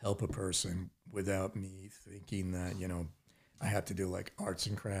help a person without me thinking that I have to do like arts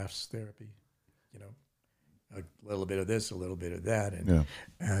and crafts therapy, a little bit of this, a little bit of that,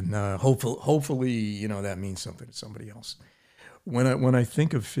 and hopefully that means something to somebody else. When I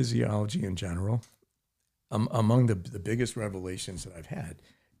think of physiology in general, among the biggest revelations that I've had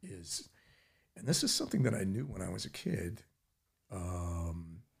is, and this is something that I knew when I was a kid,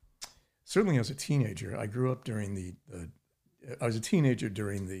 certainly as a teenager. I grew up during I was a teenager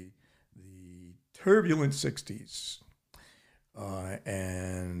during the turbulent 60s.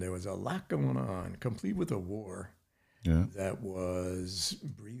 And there was a lot going on, complete with a war that was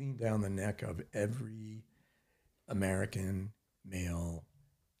breathing down the neck of every American male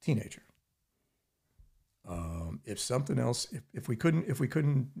teenager. If something else, if we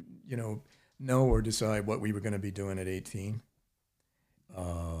couldn't, know or decide what we were going to be doing at 18,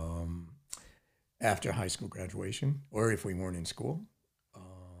 after high school graduation, or if we weren't in school,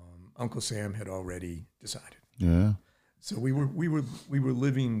 Uncle Sam had already decided. Yeah. So we were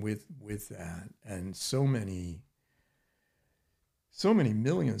living with that, and so many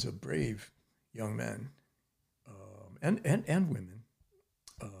millions of brave young men, and women.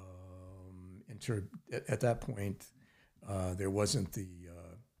 At that point, there wasn't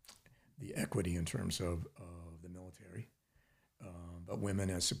the equity in terms of the military, but women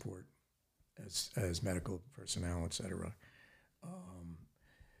as support, as medical personnel, et cetera,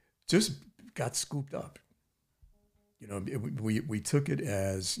 just got scooped up. We took it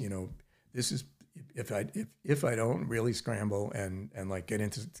as, this is, if I don't really scramble and like get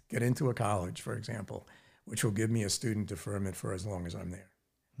into a college, for example, which will give me a student deferment for as long as I'm there.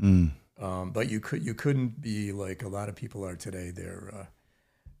 But you couldn't be like a lot of people are today.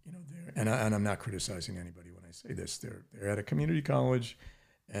 And I'm not criticizing anybody when I say this. They're at a community college,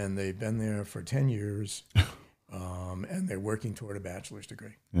 and they've been there for 10 years, and they're working toward a bachelor's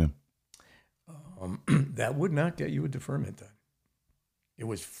degree. Yeah. That would not get you a deferment then. It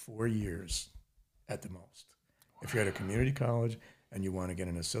was 4 years at the most. If you're at a community college and you want to get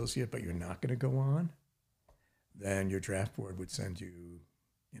an associate, but you're not going to go on, then your draft board would send you,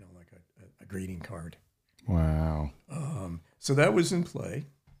 like a greeting card. Wow. So that was in play.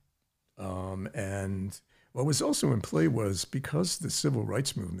 And what was also in play was because the civil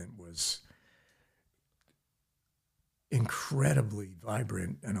rights movement was incredibly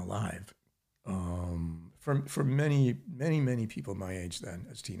vibrant and alive for many, many, many people my age then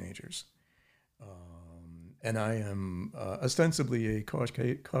as teenagers. And I am ostensibly a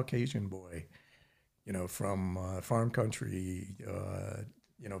Caucasian boy, from farm country,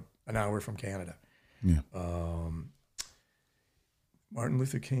 an hour from Canada. Yeah. Martin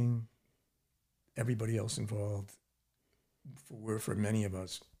Luther King, everybody else involved, were for many of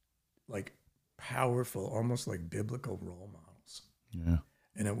us like powerful, almost like biblical role models. Yeah.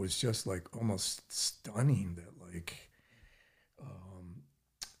 And it was just like almost stunning that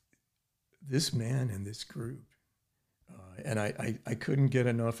this man and this group, and I couldn't get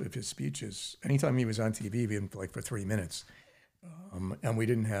enough of his speeches. Anytime he was on TV, even like for 3 minutes, and we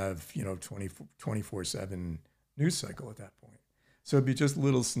didn't have 24/7 news cycle at that point. So it'd be just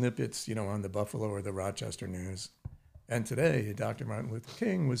little snippets, on the Buffalo or the Rochester News. And today, Dr. Martin Luther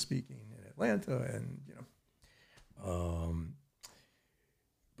King was speaking in Atlanta, and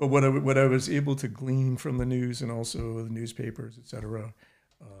but what I was able to glean from the news and also the newspapers, et cetera,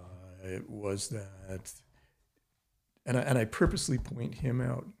 was that, and I purposely point him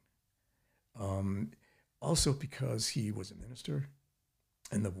out, also because he was a minister,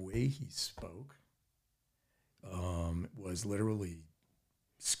 and the way he spoke was literally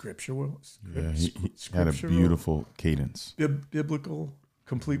scriptural. Yeah, he had a beautiful cadence. Biblical,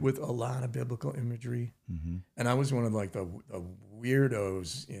 complete with a lot of biblical imagery. Mm-hmm. And I was one of the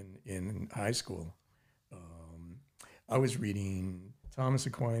weirdos in high school. I was reading Thomas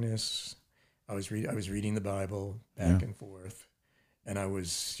Aquinas. I was reading the Bible back and forth, and I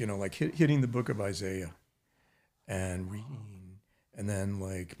was hitting the book of Isaiah and reading. And then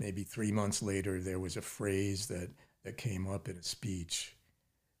maybe 3 months later, there was a phrase that came up in a speech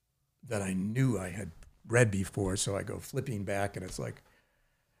that I knew I had read before. So I go flipping back, and it's like,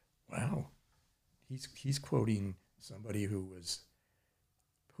 wow, he's quoting somebody who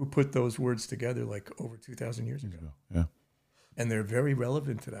put those words together over 2,000 years ago. Yeah. And they're very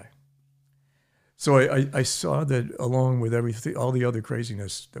relevant today. So I saw that along with everything, all the other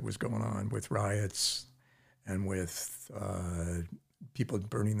craziness that was going on with riots and with people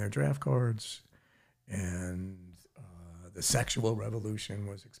burning their draft cards, and the sexual revolution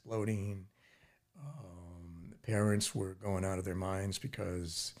was exploding. Parents were going out of their minds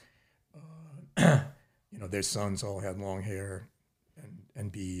because their sons all had long hair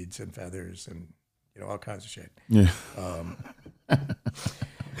and beads and feathers and all kinds of shit. Yeah.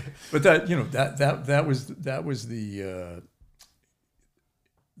 But that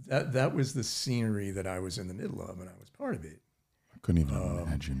was the scenery that I was in the middle of, and I was part of it. I couldn't even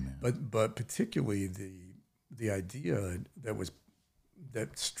imagine, man. But particularly the idea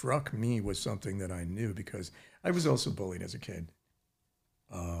that struck me was something that I knew because I was also bullied as a kid.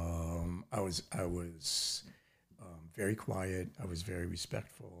 I was very quiet. I was very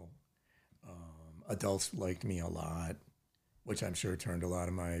respectful. Adults liked me a lot, which I'm sure turned a lot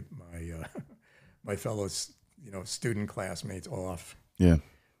of my fellow student classmates off. Yeah.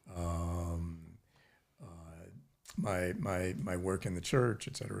 My work in the church,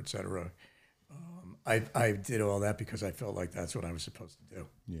 et cetera, et cetera. I did all that because I felt like that's what I was supposed to do.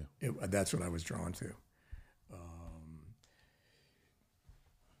 Yeah. That's what I was drawn to.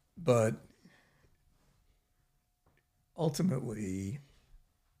 But ultimately,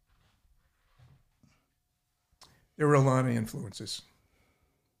 there were a lot of influences,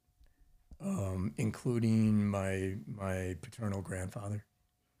 including my paternal grandfather,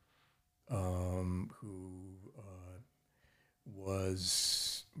 who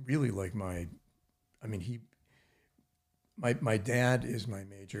was really like my dad is my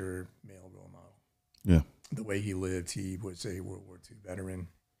major male role model. Yeah. The way he lived, he was a World War II veteran.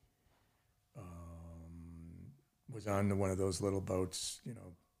 Was on one of those little boats,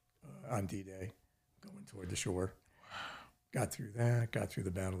 on D-Day, going toward the shore. Got through that, got through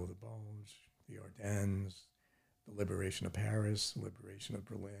the Battle of the Bulge, the Ardennes, the liberation of Paris, the liberation of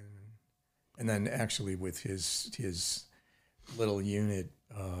Berlin. And then actually with his little unit,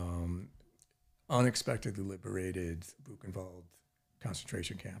 unexpectedly liberated Buchenwald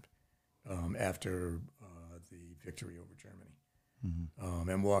concentration camp after the victory over Germany. Mm-hmm.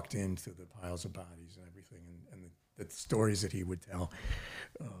 And walked into the piles of bodies and everything, and the stories that he would tell.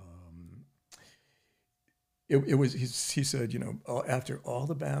 it was, he said, after all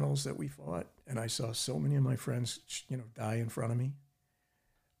the battles that we fought, and I saw so many of my friends, die in front of me,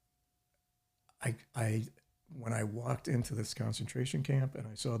 when I walked into this concentration camp and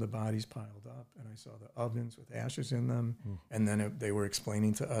I saw the bodies piled up and I saw the ovens with ashes in them, and then they were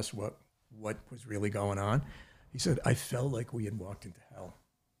explaining to us what was really going on, he said, I felt like we had walked into hell.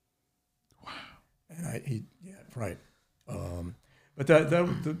 Wow. And right. But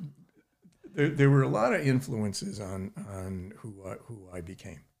there were a lot of influences on who I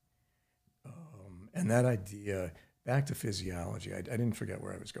became. And that idea, back to physiology, I didn't forget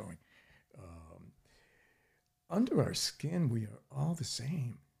where I was going. Under our skin, we are all the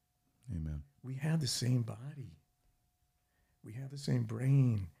same. Amen. We have the same body. We have the same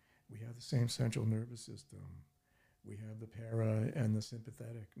brain. We have the same central nervous system. We have the para and the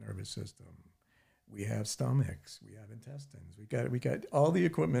sympathetic nervous system. We have stomachs. We have intestines. We got all the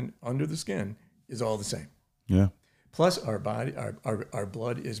equipment under the skin is all the same. Yeah. Plus, our body, our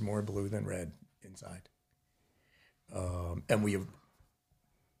blood is more blue than red inside. And we have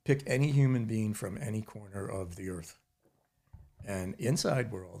pick any human being from any corner of the earth, and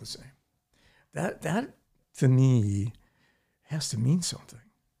inside we're all the same. That to me has to mean something.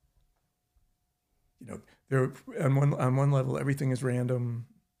 There on one level everything is random.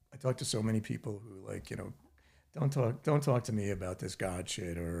 I talk to so many people who don't talk to me about this God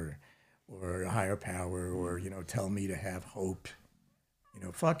shit or a higher power or tell me to have hope.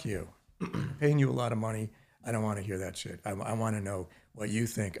 Fuck you. I'm paying you a lot of money. I don't want to hear that shit. I want to know what you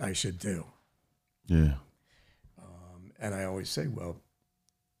think I should do. Yeah. And I always say, well,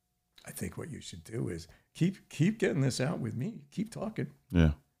 I think what you should do is keep getting this out with me. Keep talking.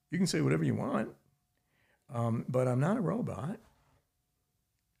 Yeah. You can say whatever you want, but I'm not a robot.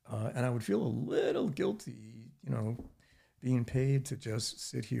 And I would feel a little guilty, being paid to just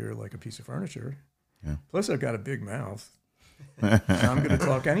sit here like a piece of furniture. Yeah. Plus, I've got a big mouth. And I'm going to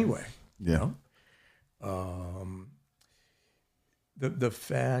talk anyway. Yeah. The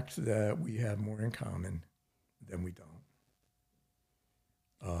fact that we have more in common than we don't.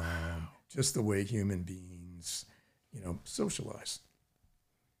 Just the way human beings, socialize.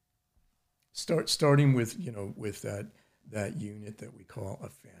 Starting with with that unit that we call a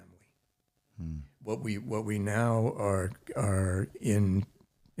family. What we now are in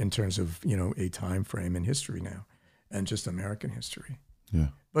terms of a time frame in history now, and just American history. Yeah.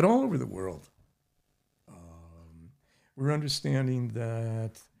 But all over the world. We're understanding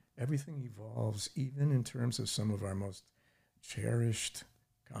that everything evolves, even in terms of some of our most cherished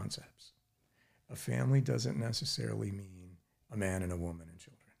concepts. A family doesn't necessarily mean a man and a woman and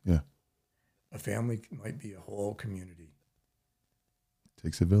children. Yeah. A family might be a whole community.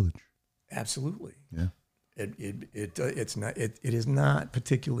 Takes a village. Absolutely. Yeah. It is not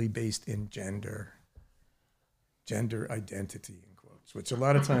particularly based in gender identity, in quotes, which a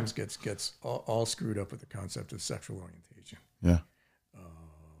lot of times gets all screwed up with the concept of sexual orientation. Yeah.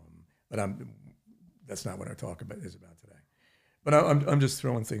 But that's not what our talk is about today. But I'm just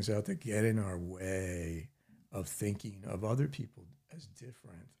throwing things out that get in our way of thinking of other people as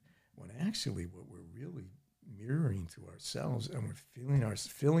different, when actually what we're really mirroring to ourselves, and we're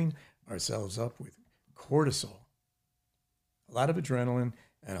filling ourselves up with cortisol, a lot of adrenaline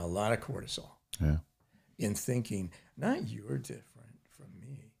and a lot of cortisol. Yeah. In thinking, not you're different from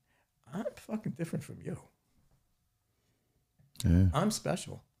me, I'm fucking different from you. Yeah. I'm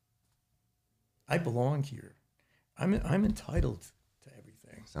special. I belong here. I'm entitled to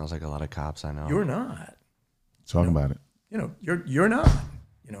everything. Sounds like a lot of cops I know. You're not. Talk about it. You're not.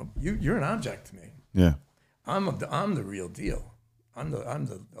 You're an object to me. Yeah. I'm the real deal. I'm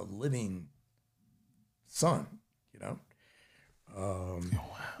the living son.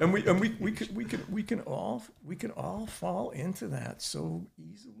 And we can all fall into that so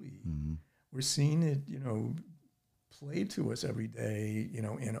easily. Mm-hmm. We're seeing it, played to us every day,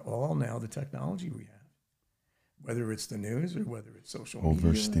 in all now the technology we have, whether it's the news or whether it's social media.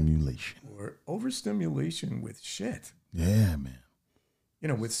 Overstimulation. Or overstimulation with shit. Yeah, man.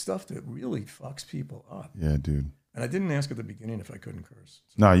 With stuff that really fucks people up. Yeah, dude. And I didn't ask at the beginning if I couldn't curse.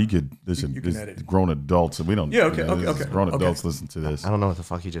 No, you could listen. You can edit it. Grown adults, and we don't. Yeah, okay. Grown adults listen to this. I don't know what the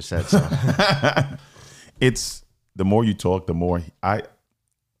fuck you just said. So. It's the more you talk, the more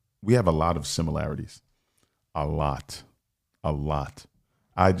we have a lot of similarities. A lot.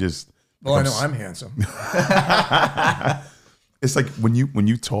 I just. Well, I know I'm handsome. It's like when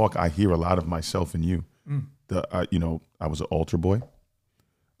you talk, I hear a lot of myself in you. I was an altar boy.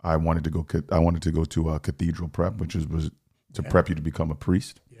 I wanted to go to a cathedral prep, which was to prep you to become a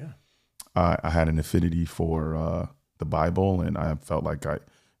priest. Yeah. I had an affinity for the Bible, and I felt like I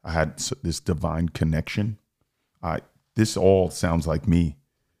had this divine connection This all sounds like me.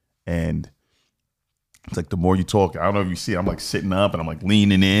 And it's like the more you talk, I don't know if you see it, I'm like sitting up and I'm like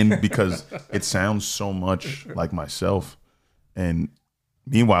leaning in because it sounds so much like myself. And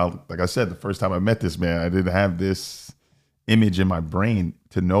meanwhile, like I said, the first time I met this man, I didn't have this image in my brain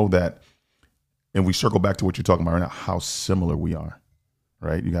to know that. And we circle back to what you're talking about right now, how similar we are,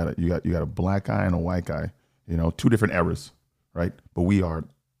 right? You got a black guy and a white guy, you know, two different eras, right? But we are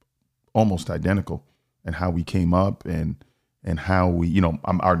almost identical in how we came up and how we, you know,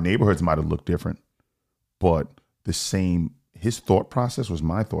 our neighborhoods might have looked different, but the same, his thought process was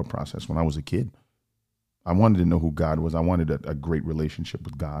my thought process when I was a kid. I wanted to know who God was. I wanted a great relationship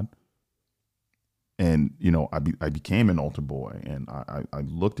with God. And, you know, I became an altar boy, and I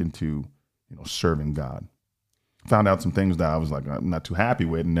looked into, you know, serving God. Found out some things that I was like, I'm not too happy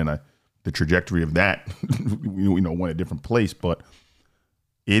with. And then the trajectory of that, you know, went a different place. But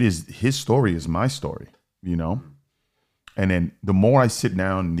his story is my story, you know? And then the more I sit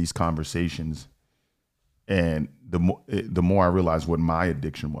down in these conversations, and the more I realize what my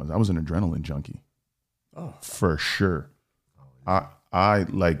addiction was. I was an adrenaline junkie. Oh, for sure. I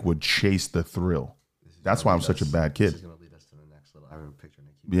like would chase the thrill. That's why I'm such a bad kid. This is gonna lead us to the next little. I have a picture.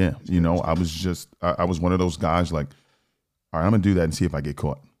 Yeah, you know, I was one of those guys like, all right, I'm gonna do that and see if I get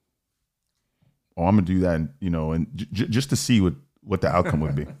caught. Or I'm gonna do that, and, you know, and just to see what the outcome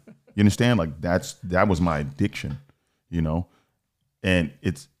would be. You understand? Like that was my addiction, you know. And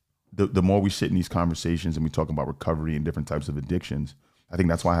it's the more we sit in these conversations and we talk about recovery and different types of addictions, I think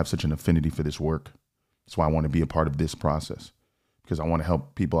that's why I have such an affinity for this work. That's why I want to be a part of this process, because I want to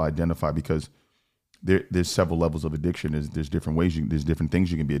help people identify, because there's several levels of addiction. There's different ways, there's different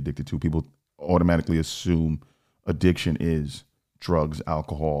things you can be addicted to. People automatically assume addiction is drugs,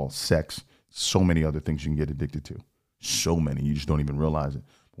 alcohol, sex, so many other things you can get addicted to. So many, you just don't even realize it.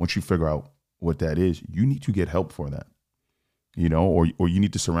 Once you figure out what that is, you need to get help for that, you know, or you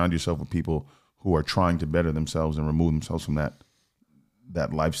need to surround yourself with people who are trying to better themselves and remove themselves from that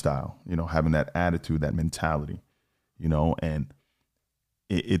lifestyle, you know, having that attitude, that mentality, you know. And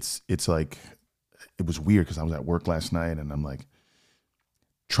it's like, it was weird because I was at work last night and I'm like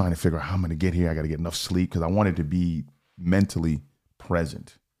trying to figure out how I'm going to get here. I got to get enough sleep because I wanted to be mentally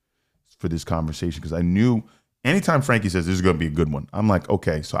present for this conversation, because I knew anytime Frankie says this is going to be a good one, I'm like,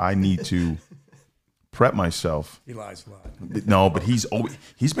 okay, so I need to prep myself. He lies a lot. No, but he's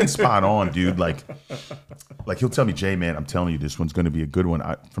been spot on, dude. Like he'll tell me, Jay, man, I'm telling you, this one's going to be a good one.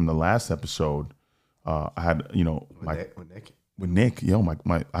 From the last episode, I had, you know, with Nick, you know,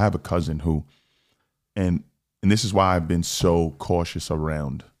 I have a cousin who, and this is why I've been so cautious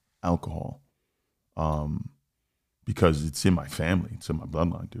around alcohol, because it's in my family, it's in my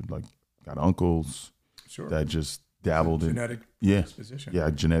bloodline, dude. Like, got uncles that just dabbled in genetic disposition. Yeah,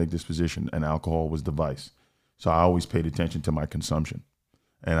 genetic disposition, and alcohol was the vice. So I always paid attention to my consumption.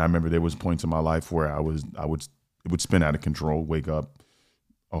 And I remember there was points in my life where it would spin out of control, wake up,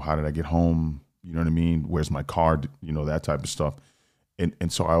 oh, how did I get home? You know what I mean? Where's my card? You know, that type of stuff.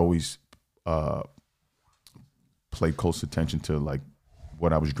 And so I always played close attention to like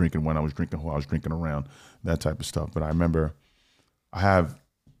what I was drinking, when I was drinking, who I was drinking around, that type of stuff. But I remember I have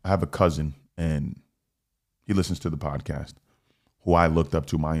a cousin, and he listens to the podcast, who I looked up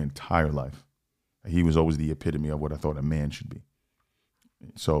to my entire life. He was always the epitome of what I thought a man should be.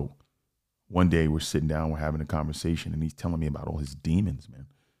 So one day we're sitting down, we're having a conversation, and he's telling me about all his demons, man.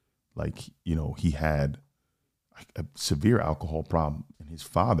 Like, you know, he had a severe alcohol problem, and his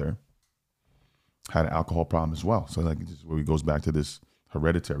father had an alcohol problem as well. So like, this is where he goes back to this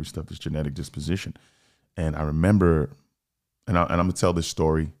hereditary stuff, this genetic disposition. And I remember, and I'm going to tell this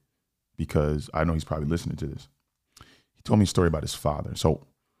story because I know he's probably listening to this. He told me a story about his father. So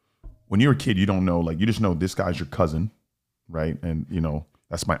when you're a kid, you don't know, like, you just know this guy's your cousin, right? And, you know,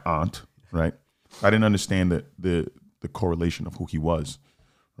 that's my aunt, right? I didn't understand the correlation of who he was,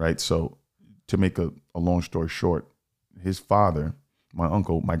 right? So to make a long story short, his father, my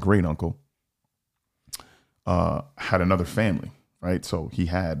uncle, my great uncle, had another family, right? So he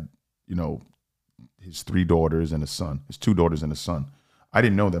had, you know, his 3 daughters and a son, his 2 daughters and a son. I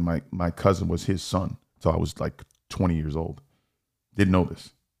didn't know that my cousin was his son until I was like 20 years old. Didn't know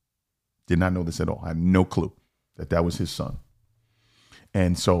this. Did not know this at all. I had no clue that was his son.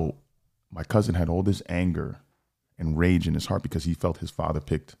 And so my cousin had all this anger and rage in his heart because he felt his father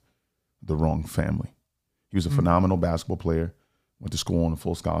picked the wrong family. He was a phenomenal basketball player, went to school on a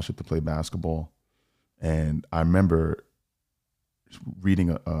full scholarship to play basketball. And I remember reading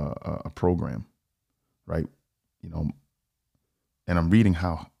a program, right? You know, and I'm reading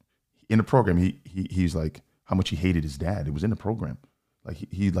how in the program he's like how much he hated his dad. It was in the program. Like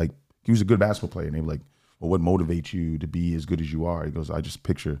he was a good basketball player, and they were like, well, what motivates you to be as good as you are? He goes, I just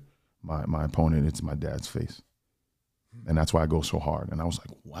picture my opponent, it's my dad's face. And that's why I go so hard. And I was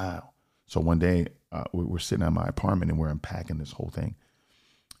like, wow. So one day we're sitting at my apartment and we're unpacking this whole thing.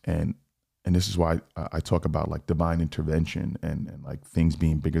 And this is why I talk about like divine intervention and like things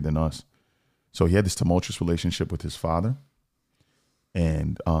being bigger than us. So he had this tumultuous relationship with his father.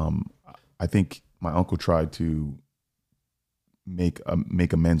 And I think my uncle tried to make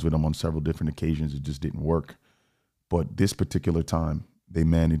amends with him on several different occasions. It just didn't work. But this particular time, they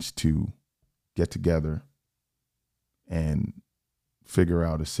managed to get together and figure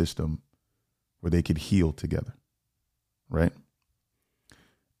out a system where they could heal together, right?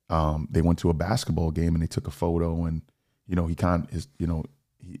 They went to a basketball game and they took a photo, and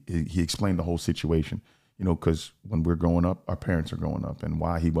he explained the whole situation. Because when we're growing up, our parents are growing up, and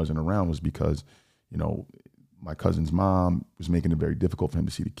why he wasn't around was because, my cousin's mom was making it very difficult for him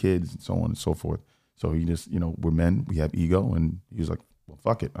to see the kids and so on and so forth. So he just, we're men, we have ego, and he was like, well,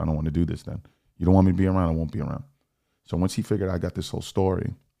 fuck it, I don't want to do this then. You don't want me to be around, I won't be around. So once he figured I got this whole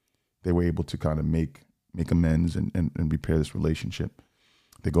story, they were able to kind of make amends and repair this relationship.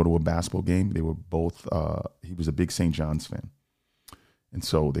 They go to a basketball game. They were both, he was a big St. John's fan. And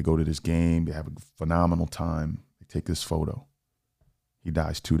so they go to this game. They have a phenomenal time. They take this photo. He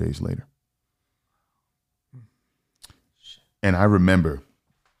dies 2 days later. And I remember,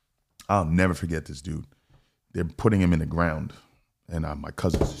 I'll never forget this dude. They're putting him in the ground. And my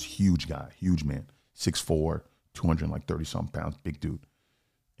cousin's this huge guy, huge man, 6'4", 230-something pounds, big dude.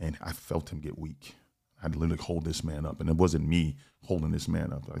 And I felt him get weak. I had to literally hold this man up. And it wasn't me holding this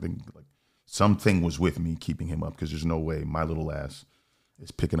man up. I think like something was with me keeping him up, because there's no way my little ass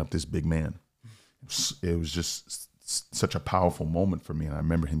is picking up this big man. It was just such a powerful moment for me. And I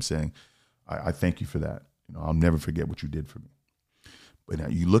remember him saying, I thank you for that. I'll never forget what you did for me. But now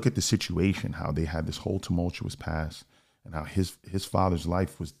you look at the situation, how they had this whole tumultuous past, and how his father's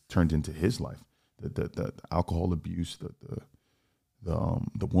life was turned into his life. The alcohol abuse, the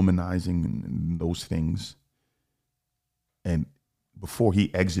womanizing and those things. And before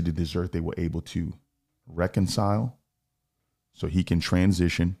he exited this earth, they were able to reconcile so he can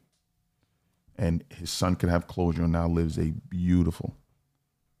transition, and his son could have closure, and now lives a beautiful,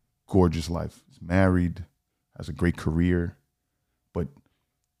 gorgeous life. He's married, has a great career. But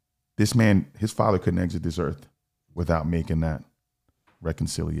this man, his father couldn't exit this earth without making that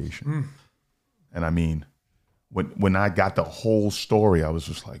reconciliation. And I mean, when I got the whole story, I was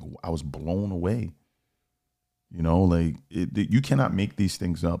just like, I was blown away. You cannot make these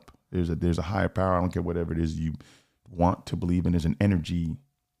things up. There's a higher power. I don't care whatever it is you want to believe in. There's an energy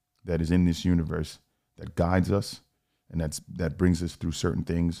that is in this universe that guides us, and that brings us through certain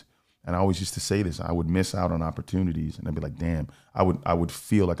things. And I always used to say this: I would miss out on opportunities, and I'd be like, damn, I would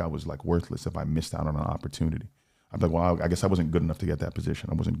feel like I was like worthless if I missed out on an opportunity. I'd be like, well, I guess I wasn't good enough to get that position.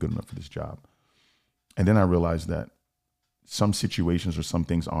 I wasn't good enough for this job. And then I realized that some situations or some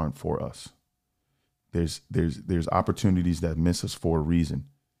things aren't for us. There's opportunities that miss us for a reason.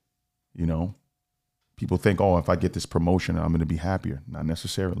 People think, oh, if I get this promotion, I'm going to be happier. Not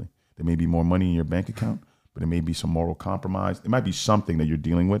necessarily. There may be more money in your bank account, but it may be some moral compromise. It might be something that you're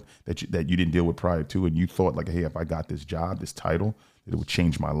dealing with that you didn't deal with prior to, and you thought like, hey, if I got this job, this title, that it would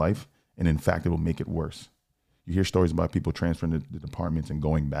change my life, and in fact, it will make it worse. You hear stories about people transferring to the departments and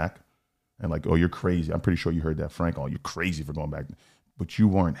going back, and like, oh, you're crazy. I'm pretty sure you heard that, Frank. Oh, you're crazy for going back, but you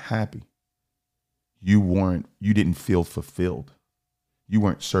weren't happy. You didn't feel fulfilled. You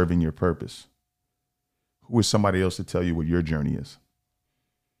weren't serving your purpose. Who is somebody else to tell you what your journey is?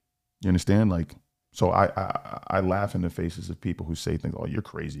 You understand? Like, so I laugh in the faces of people who say things, oh, you're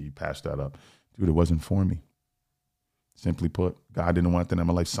crazy, you passed that up. Dude, it wasn't for me. Simply put, God didn't want that in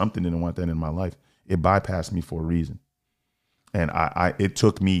my life. Something didn't want that in my life. It bypassed me for a reason. And it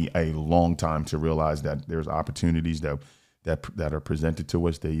took me a long time to realize that there's opportunities that are presented to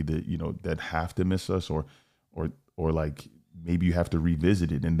us. They either, that have to miss us, or like maybe you have to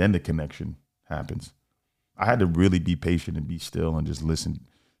revisit it, and then the connection happens. I had to really be patient and be still and just listen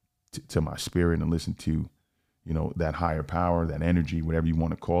to my spirit and listen to, that higher power, that energy, whatever you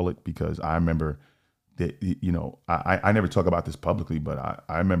want to call it. Because I remember that, I never talk about this publicly, but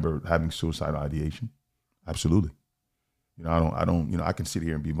I remember having suicidal ideation. Absolutely. I can sit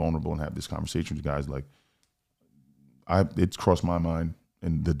here and be vulnerable and have this conversation with you guys. Like, it's crossed my mind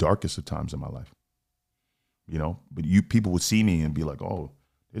in the darkest of times in my life, but people would see me and be like, oh,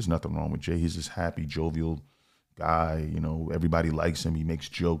 there's nothing wrong with Jay. He's this happy, jovial guy. Everybody likes him. He makes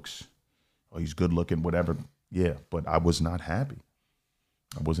jokes. Oh, he's good looking, whatever. Yeah, but I was not happy.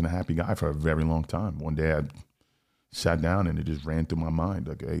 I wasn't a happy guy for a very long time. One day I sat down and it just ran through my mind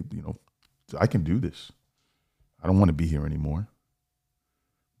like, hey, I can do this. I don't want to be here anymore.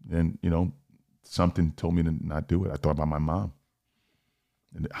 And, something told me to not do it. I thought about my mom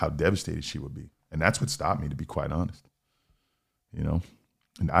and how devastated she would be. And that's what stopped me, to be quite honest. And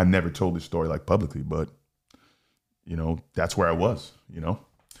I never told this story like publicly, but, that's where I was,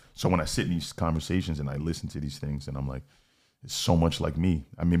 So when I sit in these conversations and I listen to these things and I'm like, it's so much like me.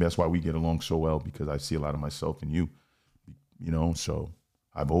 I mean, that's why we get along so well, because I see a lot of myself in you, so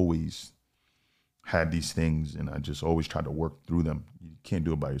I've always had these things and I just always try to work through them. You can't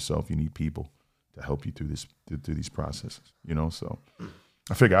do it by yourself. You need people to help you through these processes, so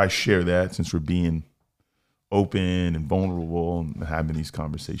I figure I share that since we're being open and vulnerable and having these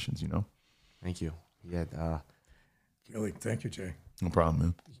conversations, Thank you. Yeah. Really, thank you, Jay. No problem,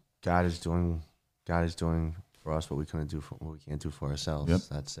 man. God is doing for us what we couldn't do what we can't do for ourselves. Yep.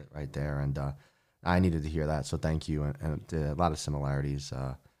 That's it right there. And I needed to hear that, so thank you. And a lot of similarities,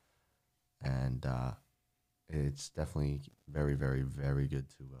 and it's definitely very, very, very good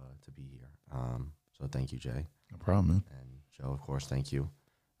to be here. So thank you, Jay. No problem, man. And Joe, of course, thank you.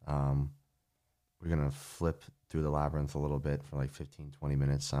 We're gonna flip through the labyrinth a little bit for like 15, 20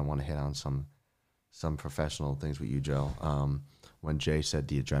 minutes. I want to hit on some professional things with you, Joe. When Jay said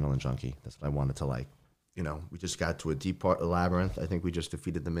the adrenaline junkie, that's what I wanted to like. We just got to a deep part of the labyrinth. I think we just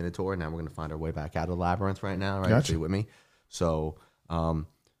defeated the Minotaur. Now we're going to find our way back out of the labyrinth right now, right? Gotcha. So you with me? So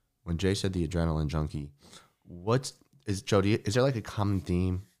when Jay said the adrenaline junkie, is there like a common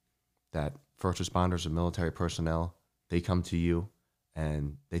theme that first responders or military personnel, they come to you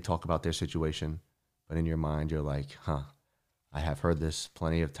and they talk about their situation, but in your mind you're like, I have heard this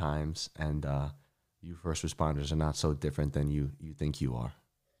plenty of times, and you first responders are not so different than you think you are.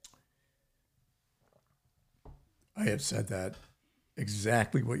 I have said that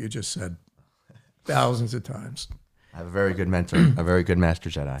exactly what you just said thousands of times. I have a very good mentor, a very good master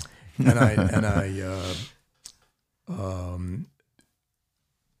Jedi. I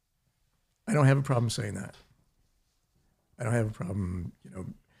don't have a problem saying that. I don't have a problem,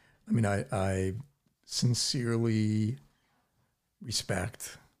 I sincerely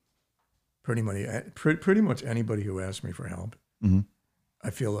respect pretty much anybody who asks me for help. Mm-hmm. I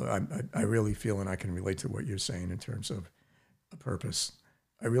really feel, and I can relate to what you're saying in terms of a purpose.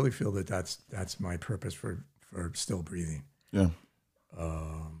 I really feel that that's my purpose for still breathing. Yeah.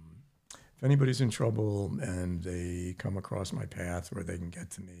 If anybody's in trouble and they come across my path where they can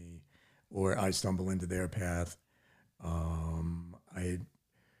get to me, or I stumble into their path, I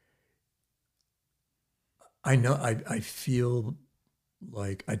feel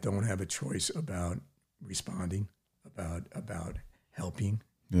like I don't have a choice about responding, about helping.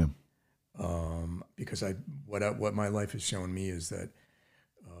 Yeah. Because what my life has shown me is that,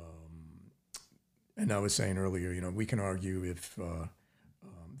 and I was saying earlier, we can argue if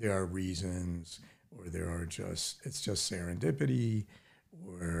there are reasons, or it's just serendipity,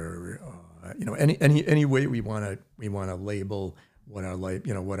 or any way we want to label what our life,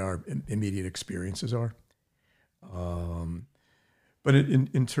 what our immediate experiences are. But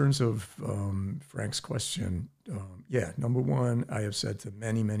in terms of Frank's question, number one, I have said to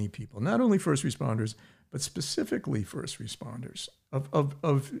many, many people, not only first responders, but specifically first responders,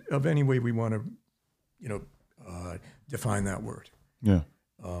 of any way we want to, define that word. Yeah.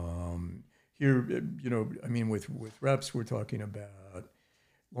 Here, with reps, we're talking about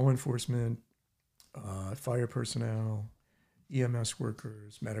law enforcement, fire personnel, EMS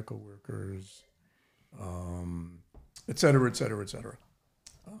workers, medical workers, et cetera, et cetera, et cetera.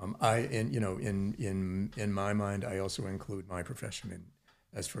 In my mind, I also include my profession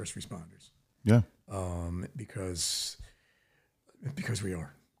as first responders. Yeah. Because we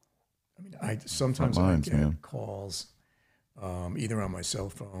are. Sometimes I get calls, either on my cell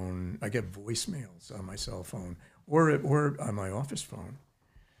phone. I get voicemails on my cell phone, or on my office phone,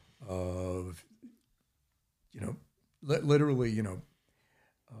 of, literally,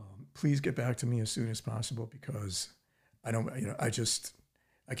 please get back to me as soon as possible, because I don't, I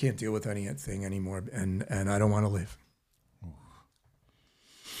can't deal with anything anymore, and I don't want to live.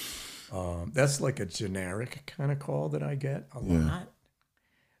 That's like a generic kind of call that I get a lot.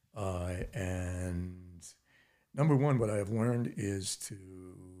 And number one, what I have learned is to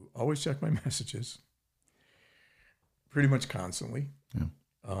always check my messages, pretty much constantly. Yeah.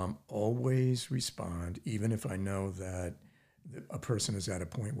 Always respond, even if I know that a person is at a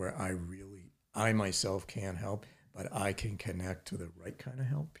point where I myself can't help, but I can connect to the right kind of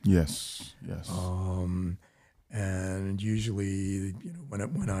help. Yes. And usually,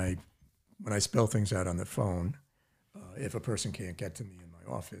 when I spell things out on the phone, if a person can't get to me in my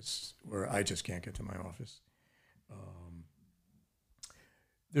office, or I just can't get to my office,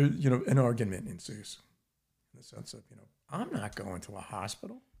 there, an argument ensues. in the sense of, I'm not going to a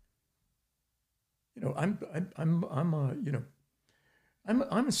hospital. I'm a,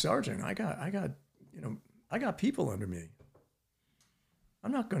 I'm a sergeant. I got people under me.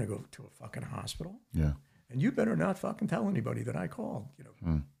 I'm not going to go to a fucking hospital. Yeah. And you better not fucking tell anybody that I called.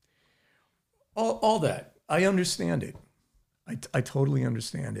 All that. I understand it. I totally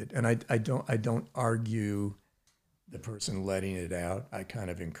understand it, and I don't argue the person letting it out. I kind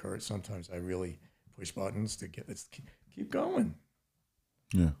of encourage. Sometimes I really push buttons to get this. Keep going.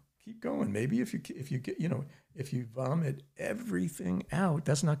 Yeah. Keep going. Maybe if you get if you vomit everything out,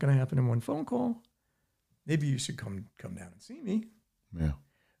 that's not going to happen in one phone call. Maybe you should come down and see me. Yeah.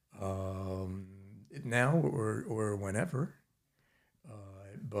 Now or whenever.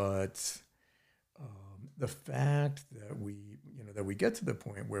 But the fact that we get to the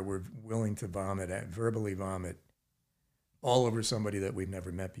point where we're willing to verbally vomit all over somebody that we've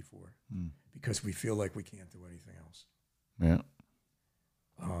never met before because we feel like we can't do anything else. Yeah.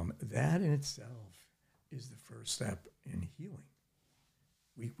 That in itself is the first step in healing.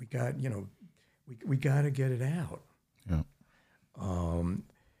 We got we got to get it out. Yeah.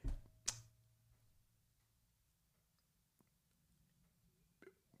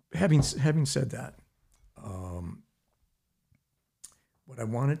 Having said that, what I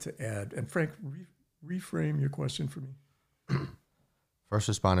wanted to add, and Frank, reframe your question for me. First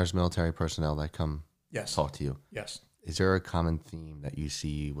responders, military personnel that come Yes. talk to you. Yes. Is there a common theme that you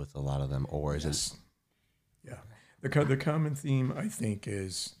see with a lot of them, or is it? Yeah. The common theme, I think,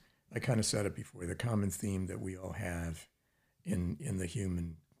 is, I kind of said it before, the common theme that we all have in the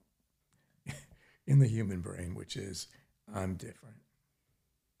human brain, which is, I'm different.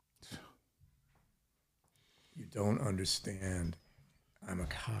 You don't understand. I'm a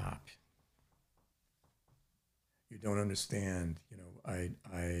cop. You don't understand.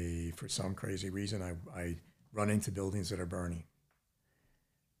 I for some crazy reason, I run into buildings that are burning.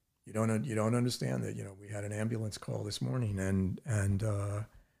 You don't understand that. We had an ambulance call this morning, and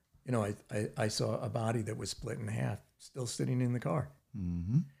I saw a body that was split in half, still sitting in the car.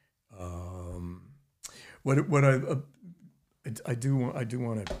 Mm-hmm. What I do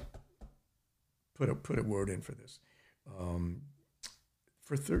want to put a word in for this.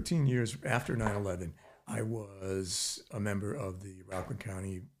 For 13 years after 9/11, I was a member of the Rockland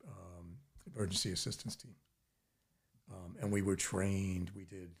County Emergency Assistance Team, and we were trained. We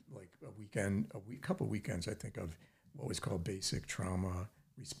did like a couple weekends, I think, of what was called basic trauma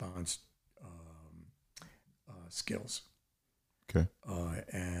response skills. Okay.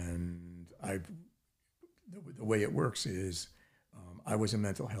 And the way it works is, I was a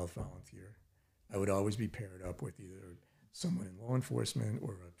mental health volunteer. I would always be paired up with either someone in law enforcement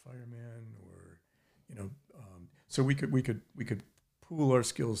or a fireman, or so we could pool our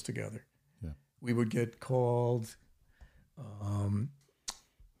skills together. Yeah. We would get called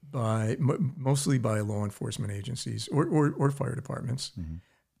mostly by law enforcement agencies or fire departments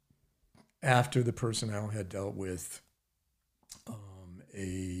after the personnel had dealt with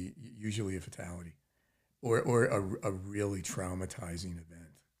usually a fatality or a really traumatizing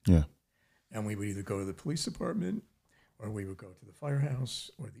event. Yeah. And we would either go to the police department, or we would go to the firehouse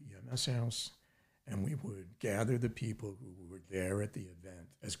or the EMS house, and we would gather the people who were there at the event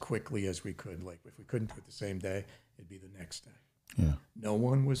as quickly as we could. Like, if we couldn't do it the same day, it'd be the next day. Yeah. No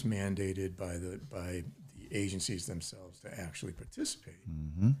one was mandated by the agencies themselves to actually participate,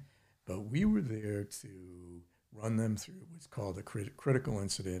 but we were there to run them through what's called a critical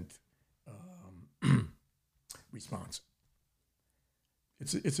incident response.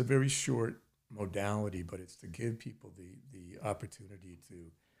 It's a very short modality, but it's to give people the opportunity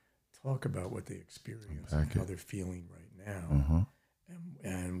to talk about what they experience and how they're feeling right now,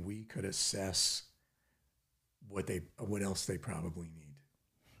 and we could assess what else they probably need,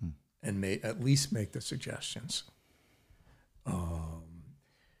 and at least make the suggestions.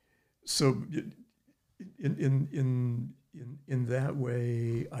 So in that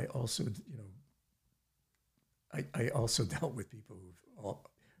way, I also I also dealt with people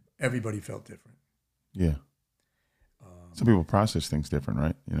everybody felt different. Yeah. Some people process things different,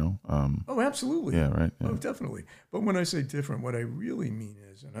 right? Oh, absolutely. Yeah, right. Yeah. Oh, definitely. But when I say different, what I really mean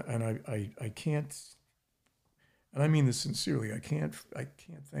is, and I can't, and I mean this sincerely, I can't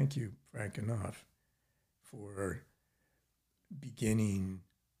thank you, Frank, enough for beginning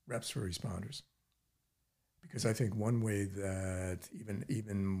Reps for Responders, because I think one way that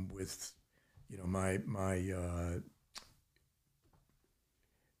even with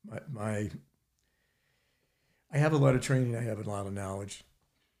I have a lot of training, I have a lot of knowledge,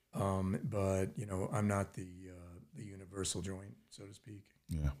 but I'm not the universal joint, so to speak.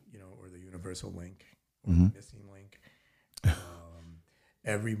 Yeah. Or the universal link. or the missing link.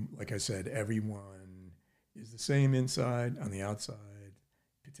 Like I said, everyone is the same inside, on the outside,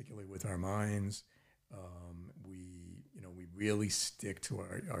 particularly with our minds. We really stick to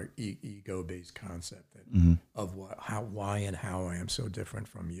our ego-based concept that, of why and how I am so different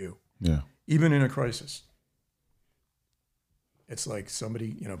from you. Yeah. Even in a crisis, it's like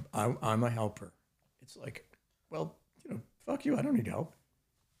somebody, I'm a helper. It's like, well, fuck you. I don't need help.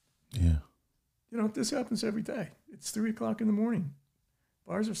 Yeah. This happens every day. It's 3:00 in the morning.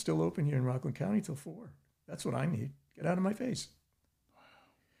 Bars are still open here in Rockland County till 4. That's what I need. Get out of my face.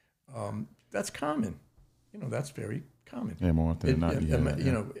 That's common. That's very common. Yeah, more often than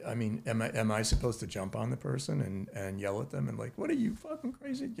not. Am I supposed to jump on the person and yell at them and like, what are you, fucking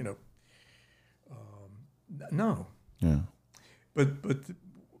crazy? No. Yeah. But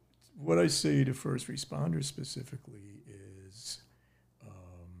what I say to first responders specifically is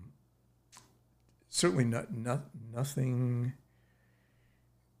certainly nothing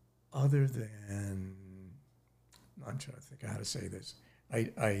other than, I'm trying to think how to say this.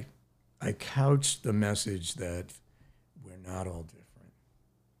 I couch the message that we're not all different,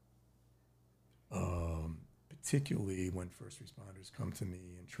 particularly when first responders come to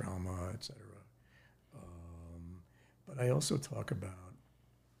me in trauma, et cetera. But I also talk about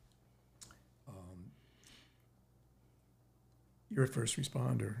you're a first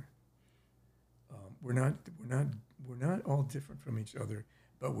responder. We're not all different from each other,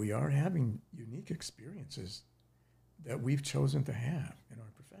 but we are having unique experiences that we've chosen to have in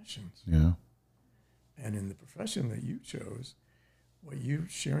our professions. Yeah. And in the profession that you chose, what you're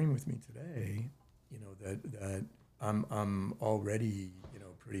sharing with me today, that I'm already,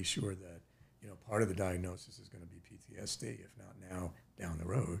 pretty sure that, part of the diagnosis is going to be PTSD, if not now, down the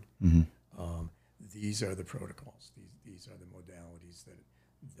road. These are the protocols. These are the modalities that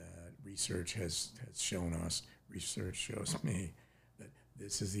research has shown us. Research shows me that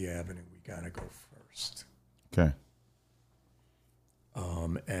this is the avenue we got to go first. Okay.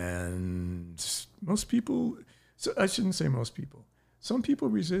 And most people, so I shouldn't say most people. Some people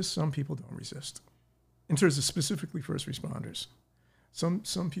resist, some people don't resist. In terms of specifically first responders,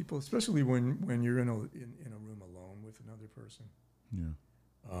 some people, especially when you're in a room alone with another person,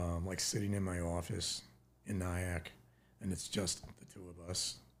 like sitting in my office in Nyack, and it's just the two of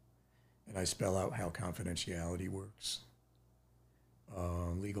us, and I spell out how confidentiality works.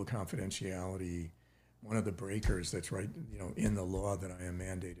 Legal confidentiality. One of the breakers that's right, in the law that I am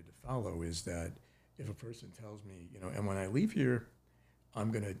mandated to follow is that if a person tells me, and when I leave here,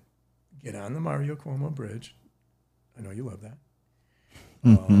 I'm going to get on the Mario Cuomo Bridge. I know you love that.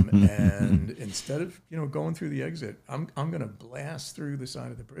 And instead of, going through the exit, I'm going to blast through the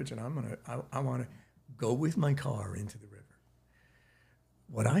side of the bridge, and I want to go with my car into the river.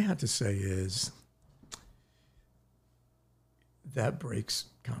 What I have to say is that breaks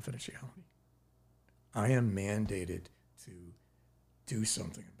confidentiality. I am mandated to do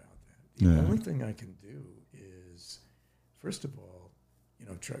something about that. The only thing I can do is, first of all,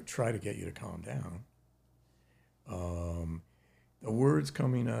 try to get you to calm down. The words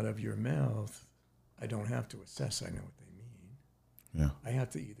coming out of your mouth, I don't have to assess. I know what they mean. Yeah. I have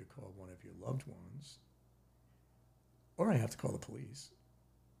to either call one of your loved ones or I have to call the police.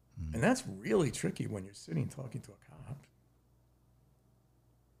 And that's really tricky when you're sitting talking to a cop.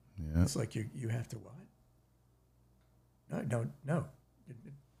 Yeah. It's like you have to what? No.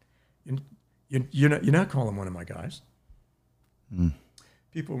 You're not calling one of my guys.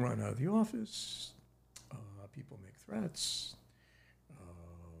 People run out of the office. People make threats.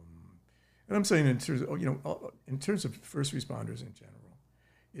 And I'm saying in terms of first responders in general,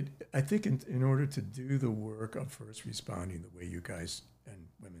 I think in order to do the work of first responding the way you guys and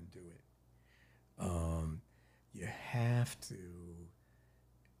women do it, you have to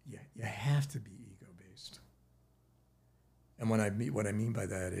be ego-based. And what I mean by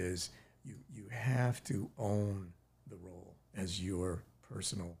that is you have to own the role as your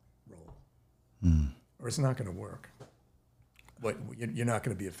personal role, or it's not going to work. But you're not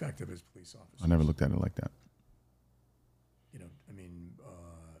going to be effective as police officers. I never looked at it like that.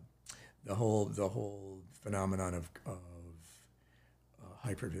 The whole phenomenon of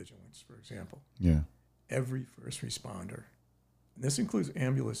hypervigilance, for example. Yeah. Every first responder, and this includes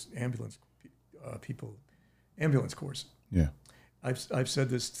ambulance people, ambulance corps. Yeah. I've said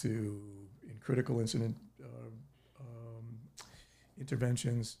this in critical incident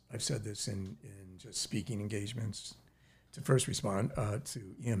interventions. I've said this in just speaking engagements to first respond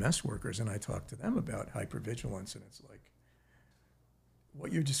to EMS workers, and I talk to them about hypervigilance, and it's like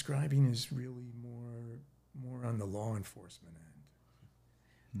what you're describing is really more on the law enforcement end.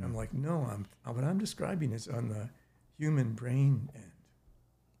 And I'm like, no, what I'm describing is on the human brain end.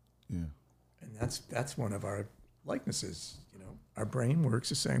 Yeah. And that's one of our likenesses. Our brain works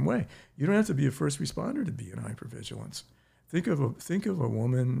the same way. You don't have to be a first responder to be in hypervigilance. Think of a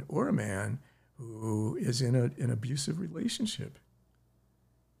woman or a man who is in an abusive relationship,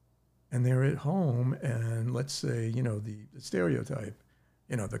 and they're at home, and let's say the stereotype,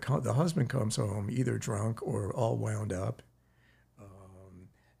 the husband comes home either drunk or all wound up,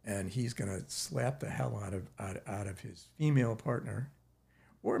 and he's going to slap the hell out of his female partner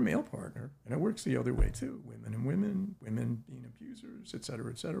or a male partner, and it works the other way too. Women being abusers, et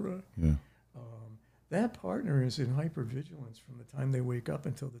cetera, et cetera. Yeah. That partner is in hypervigilance from the time they wake up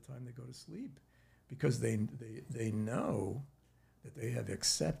until the time they go to sleep, because they know that they have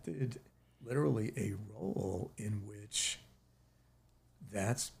accepted literally a role in which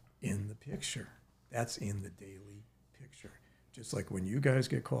that's in the picture. That's in the daily picture. Just like when you guys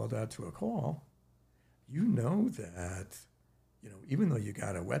get called out to a call, you know that, even though you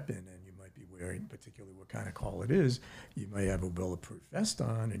got a weapon and you might be wearing, particularly what kind of call it is, you may have a bulletproof vest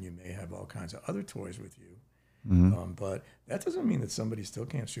on and you may have all kinds of other toys with you. Mm-hmm. But that doesn't mean that somebody still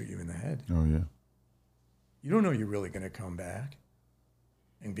can't shoot you in the head. Oh, yeah. You don't know you're really going to come back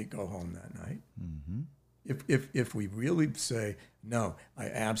and go home that night. Mm-hmm. If we really say, no, I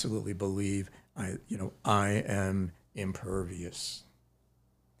absolutely believe I am impervious,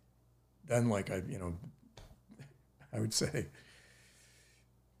 then I would say,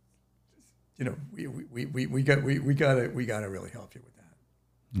 we got to really help you with that.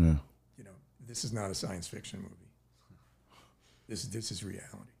 Yeah. This is not a science fiction movie. This is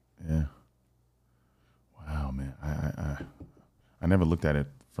reality. Yeah. Wow, man. I never looked at it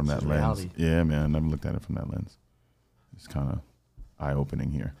from that lens. Reality. Yeah, man. I never looked at it from that lens. It's kind of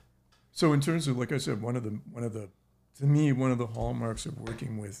eye-opening here. So in terms of, like I said, one of the hallmarks of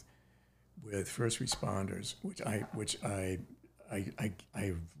working with first responders, which I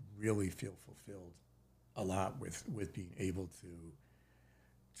really feel fulfilled a lot with being able to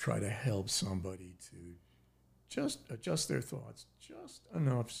try to help somebody to just adjust their thoughts just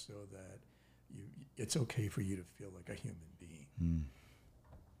enough so that it's okay for you to feel like a human being. Mm.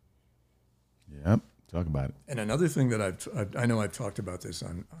 Yep. Talk about it. And another thing that I know I've talked about this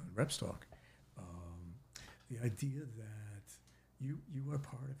on Reps Talk, the idea that you are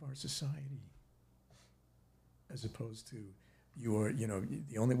part of our society, as opposed to the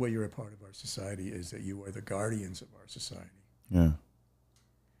only way you're a part of our society is that you are the guardians of our society. Yeah.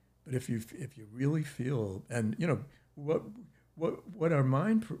 But if you really feel, and what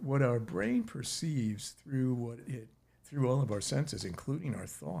our brain perceives through all of our senses, including our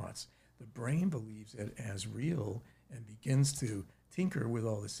thoughts, the brain believes it as real and begins to tinker with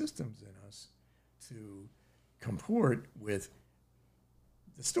all the systems in us to comport with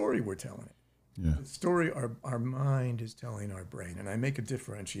the story we're telling it. Yeah. The story our mind is telling our brain, and I make a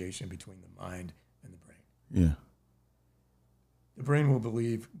differentiation between the mind and the brain. Yeah. The brain will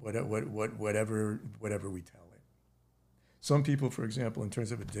believe whatever we tell it. Some people, for example, in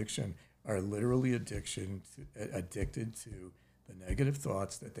terms of addiction, are literally addicted to the negative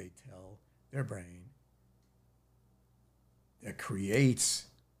thoughts that they tell their brain that creates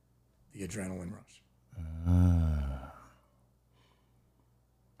the adrenaline rush.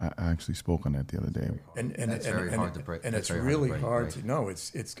 I actually spoke on that the other day. And That's very hard to break. And That's it's very hard to really break, hard right? to know.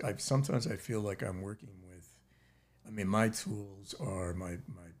 Sometimes I feel like I'm working with. My tools are my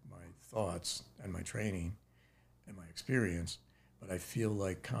thoughts and my training and my experience, but I feel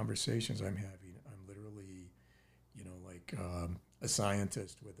like conversations I'm having, I'm literally, like a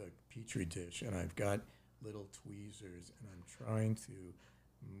scientist with a petri dish, and I've got little tweezers, and I'm trying to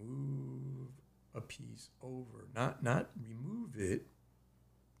move a piece over, not remove it.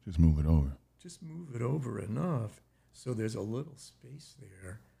 Just move it over. Just move it over enough so there's a little space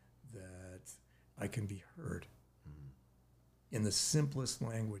there that I can be heard in the simplest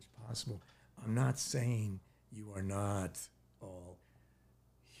language possible. I'm not saying you are not all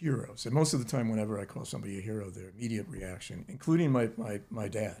heroes. And most of the time, whenever I call somebody a hero, their immediate reaction, including my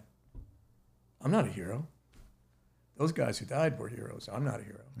dad, I'm not a hero. Those guys who died were heroes. I'm not a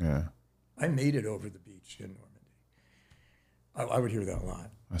hero. Yeah. I made it over the beach in Normandy. I would hear that a lot.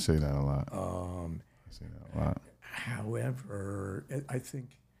 I say that a lot. However, I think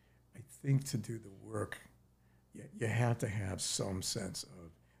to do the work, you have to have some sense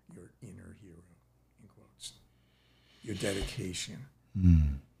of your inner hero, in quotes, your dedication,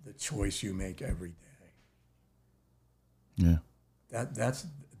 the choice you make every day. Yeah.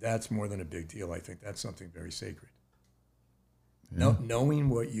 That's more than a big deal. I think that's something very sacred. Yeah. Knowing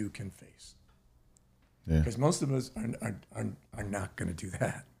what you can face. because most of us are not going to do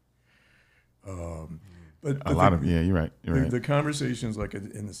that. But A lot of you're right. The conversations, like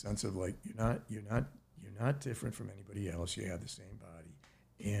in the sense of like you're not different from anybody else. You have the same body,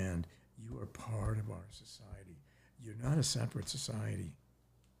 and you are part of our society. You're not a separate society.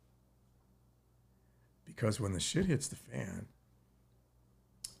 Because when the shit hits the fan,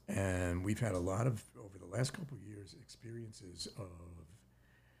 and we've had a lot of, over the last couple of years, experiences of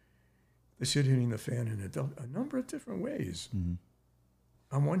the shit hitting the fan in a number of different ways. Mm-hmm.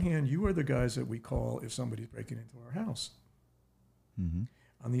 On one hand, you are the guys that we call if somebody's breaking into our house. Mm-hmm.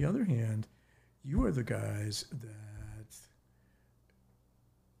 On the other hand, you are the guys that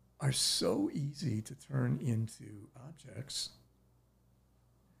are so easy to turn into objects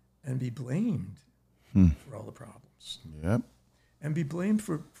and be blamed for all the problems. Yep. And be blamed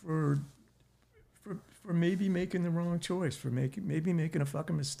for maybe making the wrong choice, for maybe making a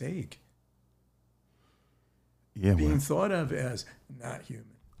fucking mistake. Yeah. Being thought of as not human.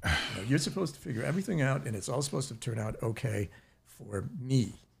 You're supposed to figure everything out, and it's all supposed to turn out okay for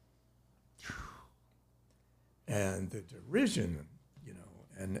me. And the derision,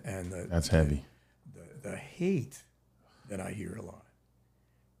 and that's heavy. The hate that I hear a lot.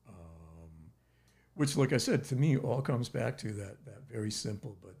 Which, like I said, to me, all comes back to that very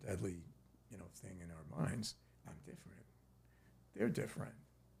simple but deadly, thing in our minds. I'm different. They're different.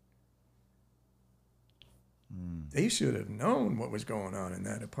 They should have known what was going on in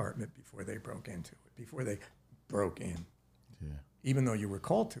that apartment before they broke into it, before they broke in. Yeah. Even though you were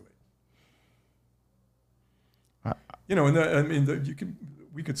called to it.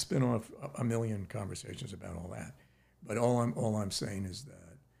 We could spin off a million conversations about all that, but all I'm saying is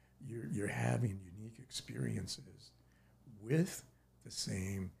that you're having unique experiences with the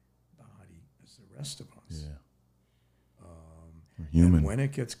same body as the rest of us. Yeah. We're human. And when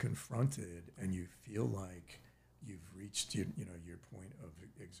it gets confronted and you feel like you've reached your point of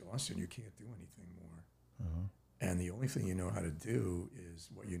exhaustion, you can't do anything more. Uh-huh. And the only thing you know how to do is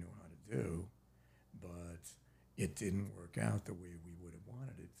what you know how to do, but it didn't work out the way we would have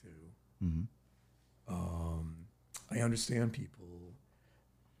wanted it to. Mm-hmm. I understand people.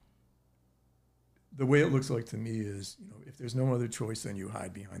 The way it looks like to me is, if there's no other choice, then you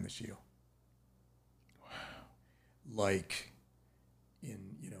hide behind the shield. Wow. Like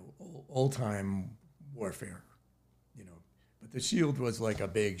in, old-time warfare, But the shield was like a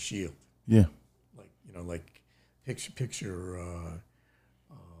big shield. Yeah. Like picture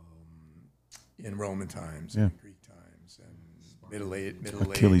in Roman times, Yeah. and Greek times, and Middle Age.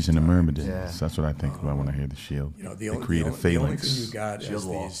 Achilles and the Myrmidons. Yeah. That's what I think about when I hear the shield. The They only create a thing phalanx. you got Shield as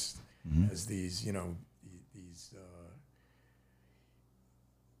wall. these, these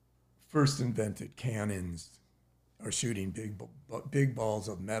first invented cannons are shooting big balls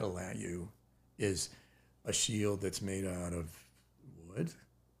of metal at you is a shield that's made out of wood,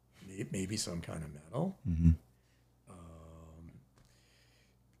 maybe some kind of metal. Mm-hmm.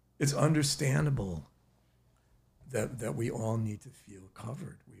 It's understandable that we all need to feel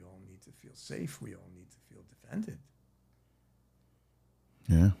covered. We all need to feel safe. We all need to feel defended.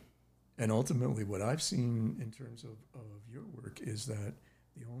 Yeah. And ultimately, what I've seen in terms of your work is that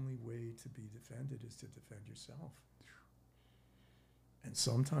the only way to be defended is to defend yourself. And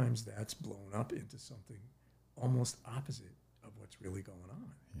sometimes that's blown up into something almost opposite of what's really going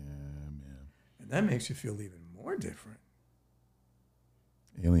on. Yeah, man. And that makes you feel even more different.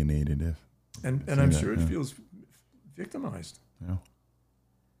 Alienated, if. And See I'm that, sure it yeah. feels victimized. Yeah.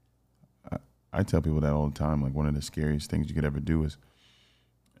 I tell people that all the time. Like, one of the scariest things you could ever do is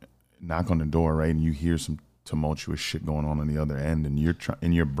knock on the door, right? And you hear some tumultuous shit going on the other end, and you're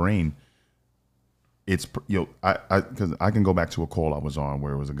in your brain. It's because I can go back to a call I was on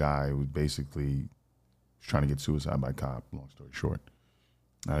where it was a guy who was basically trying to get suicide by cop. Long story short,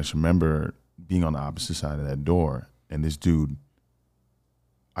 I just remember being on the opposite side of that door, and this dude.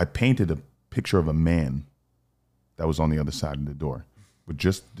 I painted a picture of a man that was on the other side of the door with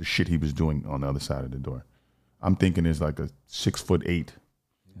just the shit he was doing on the other side of the door. I'm thinking there's like a 6'8"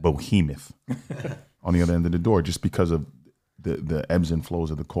 behemoth on the other end of the door, just because of the ebbs and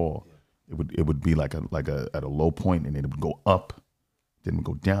flows of the call. It would be like a at a low point, and then it would go up, then it would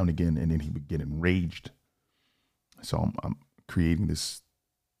go down again, and then he would get enraged. So I'm creating this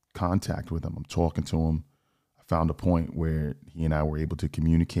contact with him. I'm talking to him. I found a point where he and I were able to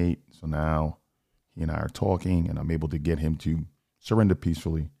communicate. So now he and I are talking, and I'm able to get him to surrender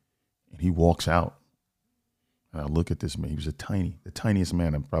peacefully. And he walks out. And I look at this man. He was the tiniest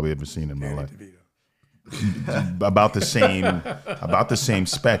man I've probably ever seen in my life. about the same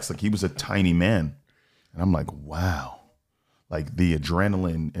specs. Like, he was a tiny man. And I'm like, wow. like the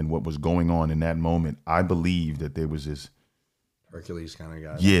adrenaline and what was going on in that moment, I believed that there was this Hercules kind of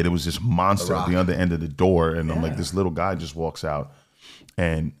guy. Yeah, there was this monster at the other end of the door, and I'm like, this little guy just walks out.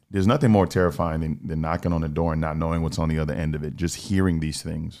 And there's nothing more terrifying than knocking on the door and not knowing what's on the other end of it. Just hearing these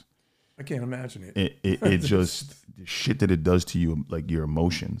things. I can't imagine it. It just, the shit that it does to you, like your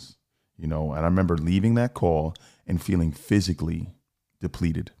emotions, you know. And I remember leaving that call and feeling physically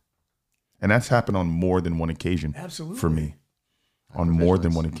depleted. And that's happened on more than one occasion. Absolutely. For me. On more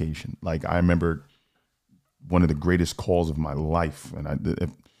than one occasion. Like I remember one of the greatest calls of my life.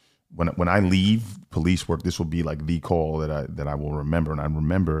 And when I leave police work, this will be like the call that I will remember. And I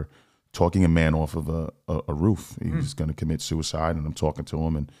remember talking a man off of a roof. He was going to commit suicide, and I'm talking to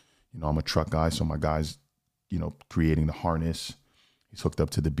him. And you know, I'm a truck guy, so my guy's, you know, creating the harness. He's hooked up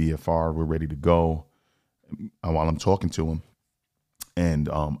to the BFR. We're ready to go. And while I'm talking to him, and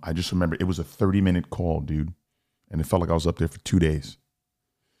I just remember it was a 30-minute call, dude, and it felt like I was up there for 2 days.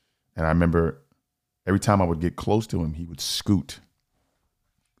 And I remember every time I would get close to him, he would scoot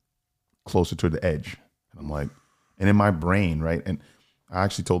closer to the edge. And I'm like, and in my brain, right? And I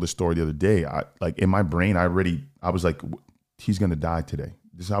actually told this story the other day. In my brain, I was like, he's gonna die today.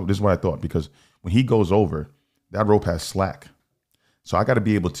 This is what I thought, because when he goes over, that rope has slack. So I got to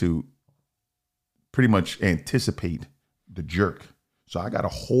be able to pretty much anticipate the jerk. So I got to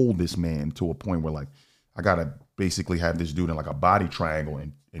hold this man to a point where, like, I got to basically have this dude in like a body triangle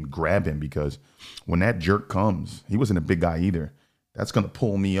and grab him, because when that jerk comes, he wasn't a big guy either. That's going to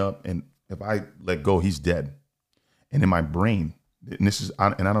pull me up. And if I let go, he's dead. And in my brain, and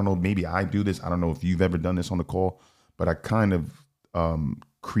I don't know, maybe I do this. I don't know if you've ever done this on the call, but I kind of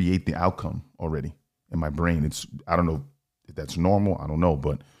create the outcome already in my brain. I don't know if that's normal. I don't know.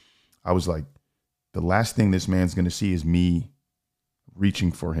 But I was like, the last thing this man's going to see is me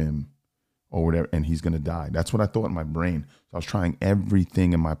reaching for him or whatever, and he's going to die. That's what I thought in my brain. So I was trying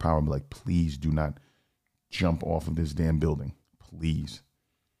everything in my power. I'm like, please do not jump off of this damn building. Please.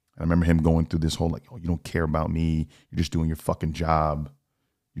 And I remember him going through this whole, like, oh, you don't care about me. You're just doing your fucking job.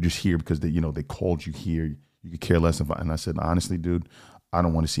 You're just here because they called you here. You could care less if and I said, honestly, dude, I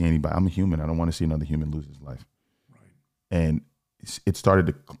don't want to see anybody. I'm a human. I don't want to see another human lose his life. Right. And it started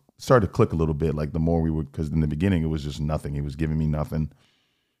to click a little bit, like the more we would, because in the beginning it was just nothing. He was giving me nothing.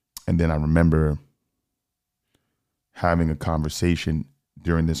 And then I remember having a conversation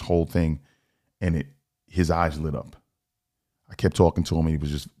during this whole thing, and his eyes lit up. I kept talking to him, and he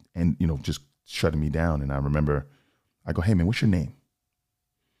was just shutting me down. And I remember, I go, hey man, what's your name?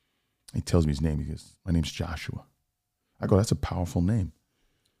 He tells me his name. He goes, my name's Joshua. I go, that's a powerful name.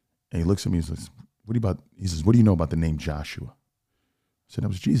 And he looks at me, he says, what do you know about the name Joshua? I said, that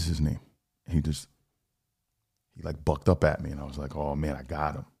was Jesus' name. And he like bucked up at me, and I was like, oh man, I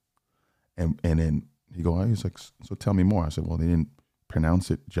got him. And then he was like, so tell me more. I said, well, they didn't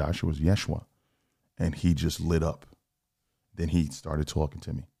pronounce it Joshua, it was Yeshua. And he just lit up. Then he started talking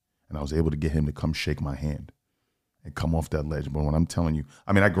to me, and I was able to get him to come shake my hand and come off that ledge. But when I'm telling you,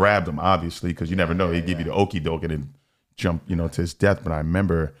 I mean, I grabbed him, obviously, because you never know. He'd give you the okie doke and then jump, to his death. But I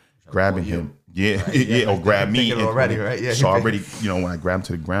remember grabbing him. Yeah, right. Yeah, or grab me. Already, right? Yeah. So already, when I grabbed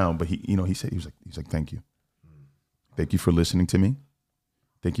him to the ground, but he was like, thank you. Thank you for listening to me.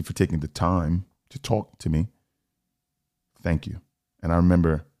 Thank you for taking the time to talk to me. Thank you. And I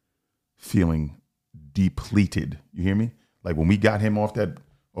remember feeling depleted. You hear me? Like when we got him off the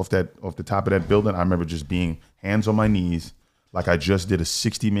top of that building, I remember just being hands on my knees, like I just did a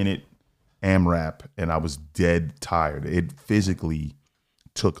 60-minute AMRAP, and I was dead tired. It physically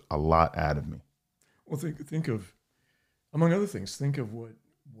took a lot out of me. Well, think of, among other things, think of what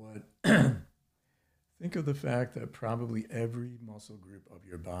think of the fact that probably every muscle group of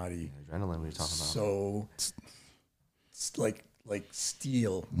your body, adrenaline we were talking about, so it's like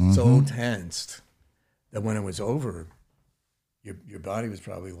steel, so tensed that when it was over, your body was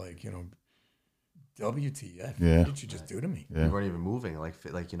probably like, WTF? Yeah. What did you just do to me? Yeah. You weren't even moving. It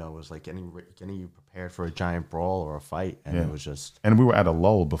was like getting you prepared for a giant brawl or a fight, and it was just. And we were at a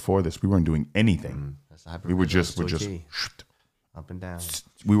lull before this. We weren't doing anything. We were just up and down.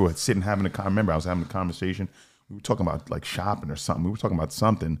 We were sitting having I remember I was having a conversation. We were talking about like shopping or something. We were talking about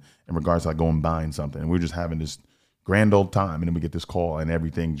something in regards to like going and buying something. And we were just having this grand old time. And then we get this call, and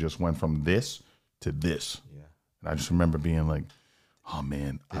everything just went from this to this. Yeah. And I just remember being like, oh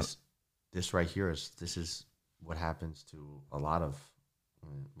man. This right here is what happens to a lot of,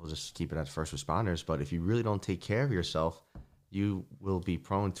 we'll just keep it as first responders, but if you really don't take care of yourself, you will be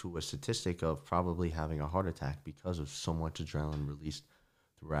prone to a statistic of probably having a heart attack because of so much adrenaline released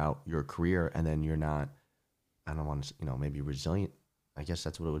throughout your career, and then you're not, I don't want to, maybe resilient. I guess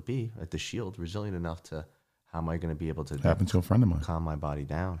that's what it would be, like the shield, resilient enough to How am I going to be able to Happened to a friend of mine. calm my body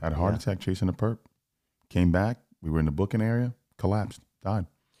down? Had a heart attack chasing a perp. Came back. We were in the booking area. Collapsed. Died.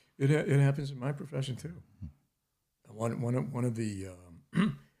 It happens in my profession too. One of the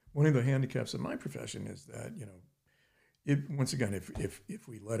one of the handicaps of my profession is that, you know, once again, if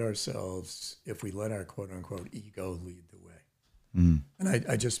we let our quote unquote ego lead the way, and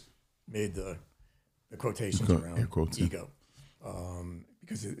I just made the quotations around ego,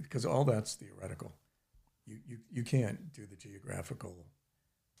 because all that's theoretical. You can't do the geographical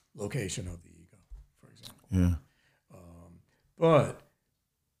location of the ego, for example. Yeah. But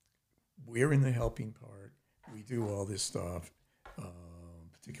we're in the helping part. We do all this stuff,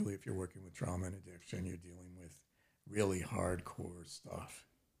 particularly if you're working with trauma and addiction. You're dealing with really hardcore stuff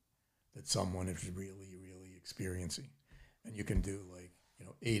that someone is really, really experiencing. And you can do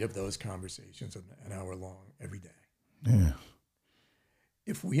 8 of those conversations an hour long every day. Yeah.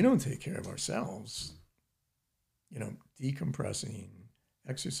 If we don't take care of ourselves, decompressing,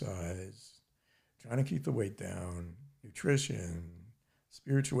 exercise, trying to keep the weight down, nutrition,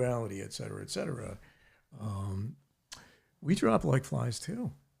 spirituality, et cetera, we drop like flies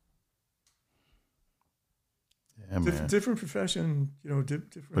too. Yeah, man. Different profession,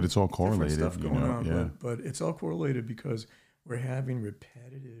 different. But it's all correlated, stuff going on. Yeah. But it's all correlated because we're having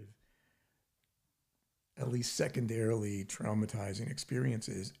repetitive, at least secondarily traumatizing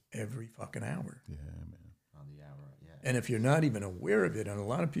experiences every fucking hour. Yeah, man. On the hour, yeah. And if you're not even aware of it, and a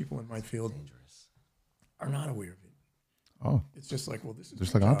lot of people in my field are not aware of it. Oh, it's just like, well, this is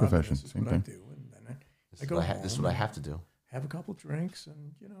just my like our job, and profession, this is same what thing. I do, and then I go home. This is what I have to do. Have a couple drinks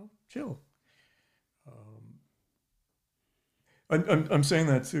and chill. I'm saying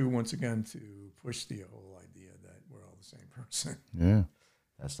that too, once again, to push the whole idea that we're all the same person. Yeah.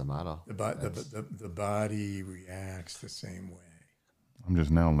 That's the motto. The body reacts the same way. I'm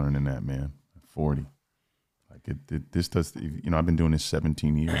just now learning that, man. At 40. Like this does, I've been doing this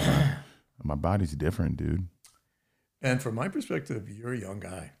 17 years. My body's different, dude. And from my perspective, you're a young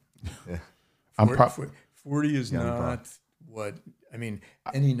guy. Yeah. 40 is young not what, any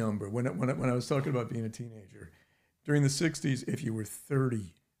number. When I was talking about being a teenager, during the 60s, if you were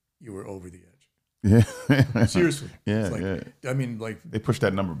 30, you were over the edge. Yeah. Seriously. Yeah, yeah. They push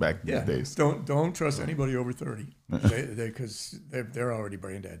that number back these days. Don't trust anybody over 30 because they're already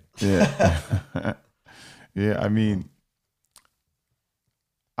brain dead. Yeah. Yeah,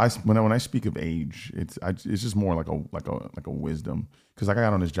 when I speak of age, it's just more like a wisdom, because I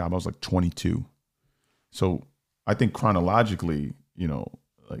got on this job I was like 22, so I think chronologically,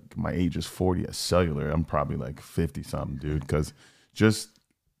 like my age is 40 at cellular. I'm probably like 50 something, dude, because just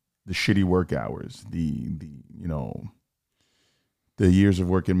the shitty work hours, the years of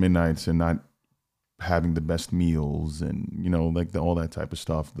working midnights and not having the best meals, and all that type of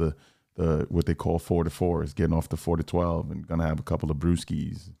stuff. The what they call 4 to 4 is getting off the 4 to 12 and gonna have a couple of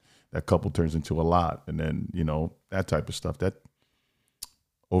brewskis. That couple turns into a lot, and then that type of stuff. That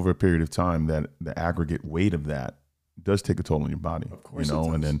over a period of time, that the aggregate weight of that does take a toll on your body. Of course, it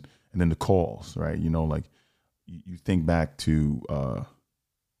and does. then the calls, right? Like you think back to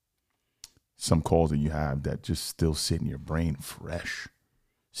some calls that you have that just still sit in your brain fresh,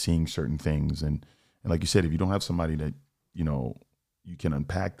 seeing certain things, and like you said, if you don't have somebody that you can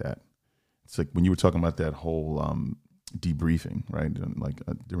unpack that. It's like when you were talking about that whole debriefing, right? Like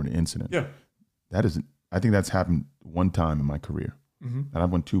during an incident. Yeah. I think that's happened one time in my career. Mm-hmm. And I've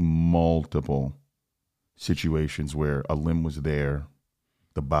went to multiple situations where a limb was there,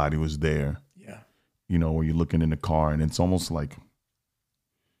 the body was there. Yeah. Where you're looking in the car and it's almost like,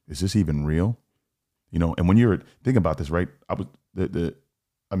 is this even real? And when you're thinking about this, right?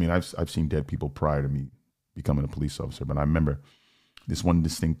 I've seen dead people prior to me becoming a police officer, but I remember this one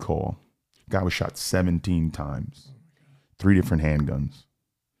distinct call. Guy was shot 17 times, 3 different handguns,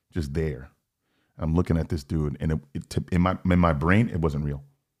 just there. And I'm looking at this dude, and in my brain, it wasn't real.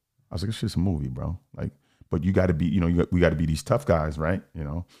 I was like, it's just a movie, bro. Like, but you got to be, we got to be these tough guys, right? We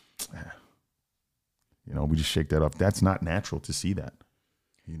just shake that off. That's not natural to see that,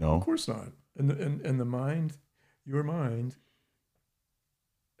 Of course not. And the mind, your mind,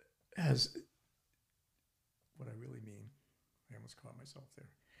 has what I really mean. I almost caught myself there.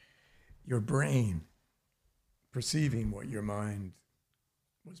 Your brain perceiving what your mind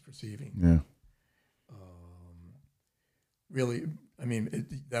was perceiving. Yeah. Really,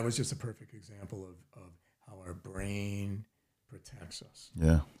 that was just a perfect example of how our brain protects us.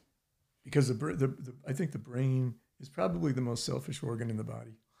 Yeah. Because I think the brain is probably the most selfish organ in the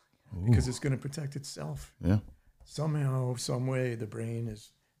body. Ooh. Because it's going to protect itself. Yeah. Somehow, some way, the brain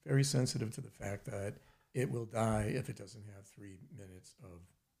is very sensitive to the fact that it will die if it doesn't have 3 minutes of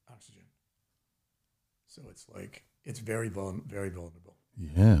oxygen. So it's like it's very very vulnerable.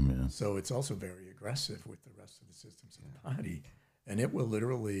 Yeah, man. So it's also very aggressive with the rest of the systems of the body, and it will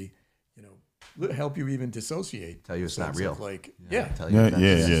literally, help you even dissociate. Tell you it's not Sense real. of like, Tell you Yeah, that's- yeah,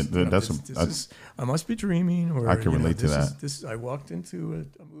 that's- yeah. That's this is, I must be dreaming, or I can relate to that. I walked into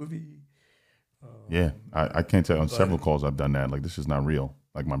a movie. Yeah, I can't tell. On several calls, I've done that. Like, this is not real.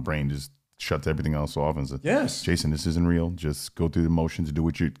 Like, my brain just shuts everything else off and says, Yes, Jason, this isn't real. Just go through the motions,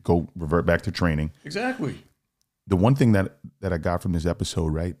 revert back to training. exactly. The one thing that I got from this episode,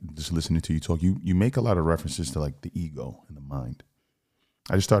 right, just listening to you talk, you make a lot of references to like the ego and the mind.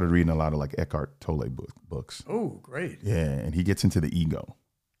 I just started reading a lot of like Eckhart Tolle books. Oh, great. Yeah, and he gets into the ego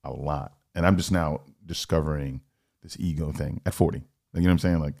a lot. And I'm just now discovering this ego thing at 40. Like, you know what I'm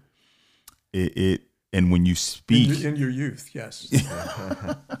saying? Like it and when you speak In your youth, yes.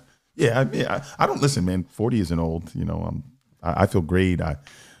 Yeah, I don't listen, man. 40 isn't old. I feel great.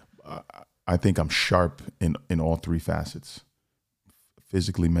 I think I'm sharp in all three facets,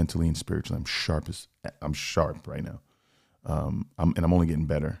 physically, mentally, and spiritually. I'm sharp right now. I'm only getting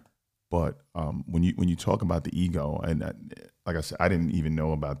better. But when you talk about the ego, and like I said, I didn't even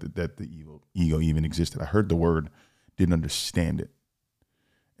know about that the ego even existed. I heard the word, didn't understand it.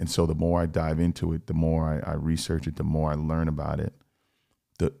 And so the more I dive into it, the more I research it, the more I learn about it,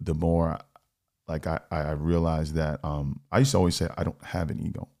 the more like I realize that I used to always say I don't have an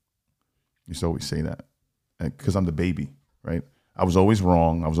ego. I used to always say that because I'm the baby, right? I was always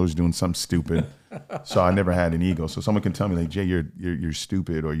wrong. I was always doing something stupid, so I never had an ego. So someone can tell me like, Jay, you're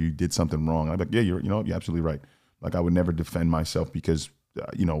stupid, or you did something wrong. I'm like, yeah, you're absolutely right. Like, I would never defend myself because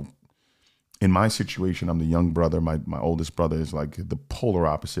in my situation, I'm the young brother. My oldest brother is like the polar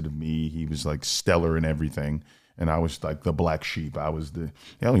opposite of me. He was like stellar in everything. And I was like the black sheep. I was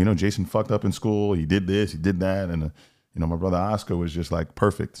Jason fucked up in school. He did this, he did that. And, my brother Oscar was just like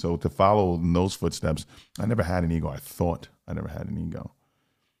perfect. So to follow in those footsteps, I never had an ego. I thought I never had an ego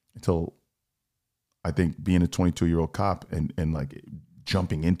until I think being a 22-year-old cop and like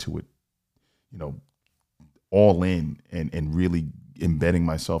jumping into it, all in and really embedding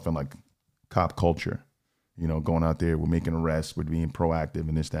myself in like cop culture, going out there, we're making arrests, we're being proactive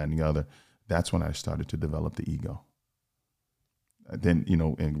and this, that, and the other. That's when I started to develop the ego. Then,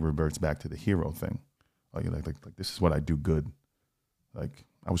 and reverts back to the hero thing. Like this is what I do good. Like,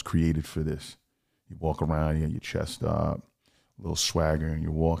 I was created for this. You walk around, you got your chest up, a little swagger, and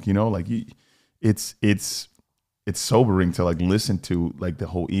you walk, it's sobering to like listen to like the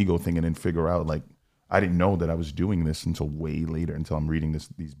whole ego thing and then figure out like, I didn't know that I was doing this until way later, until I'm reading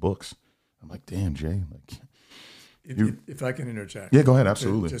these books. I'm like, damn, Jay, like, if I can interject. Yeah, go ahead.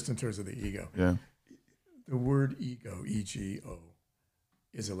 Absolutely. Just in terms of the ego. Yeah. The word ego, E-G-O,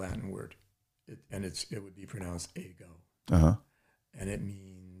 is a Latin word. It would be pronounced ego. Uh-huh. And it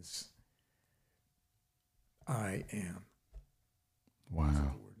means I am. Wow. That's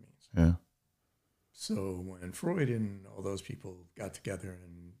what the word means. Yeah. So when Freud and all those people got together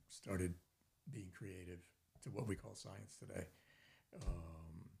and started being creative to what we call science today,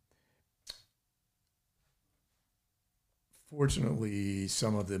 fortunately,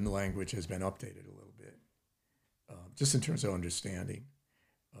 some of the language has been updated a little bit, just in terms of understanding.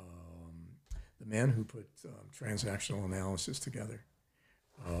 The man who put transactional analysis together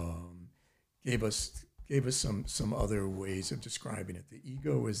gave us some other ways of describing it. The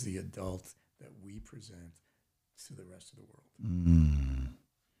ego is the adult that we present to the rest of the world. Mm.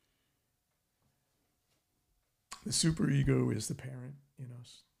 The superego is the parent in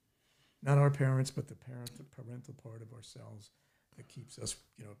us. Not our parents, but the parental part of ourselves that keeps us,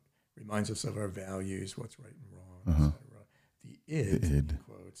 reminds us of our values, what's right and wrong, etc. The id, in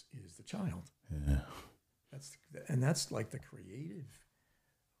quotes, is the child. Yeah. That's like the creative,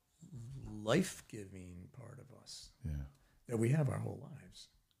 life-giving part of us that we have our whole lives.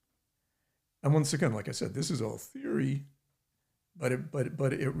 And once again, like I said, this is all theory, but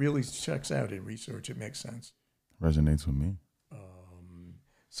it really checks out in research. It makes sense. Resonates with me.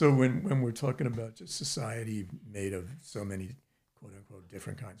 So when we're talking about just society made of so many quote unquote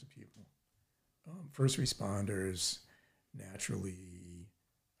different kinds of people, first responders, naturally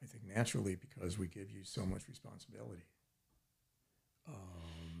because we give you so much responsibility.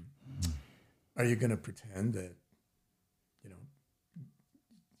 Are you going to pretend that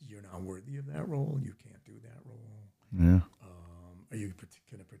you're not worthy of that role? You can't do that role. Yeah. Are you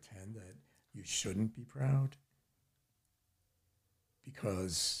going to pretend that you shouldn't be proud?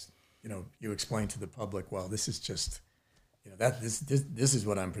 Because you explain to the public, well, this is just this is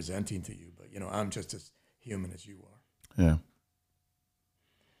what I'm presenting to you, but I'm just as human as you are. Yeah.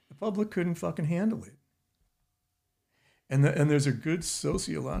 The public couldn't fucking handle it, and there's a good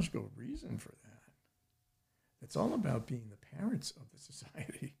sociological reason for that. It's all about being the parents of the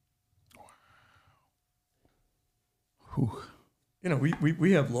society. Whew. You know,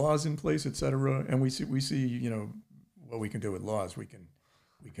 we have laws in place, et cetera, and we see, you know, what we can do with laws. We can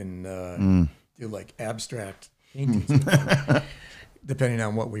do like abstract paintings with them, depending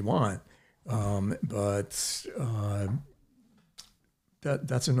on what we want. But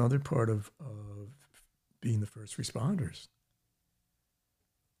that's another part of being the first responders.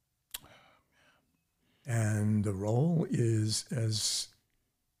 And the role is as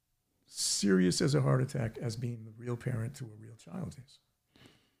serious as a heart attack as being the real parent to a real child is.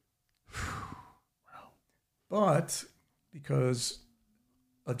 But because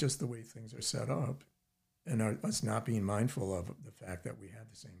of just the way things are set up and us not being mindful of the fact that we have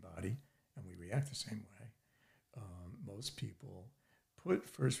the same body and we react the same way, most people put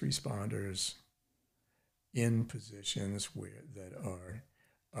first responders in positions that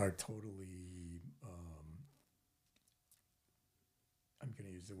are totally, I'm going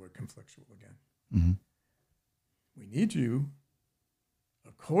to use the word conflictual again. Mm-hmm. We need you.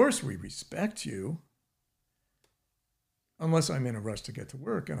 Of course, we respect you. Unless I'm in a rush to get to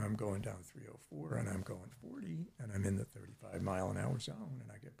work and I'm going down 304 and I'm going 40 and I'm in the 35 mile an hour zone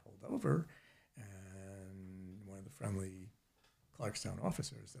and I get pulled over and one of the friendly Clarkstown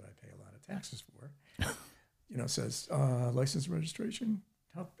officers that I pay a lot of taxes for, you know, says, license and registration.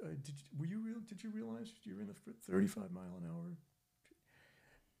 How, did you realize you were in the 35 mile an hour?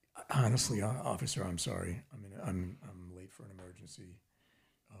 Honestly, officer, I'm sorry. I mean, I'm late for an emergency.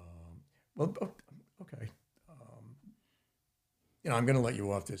 Well, okay. You know, I'm going to let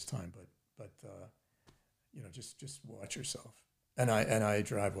you off this time, but you know, just watch yourself. And I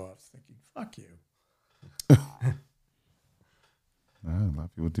drive off thinking, fuck you. A lot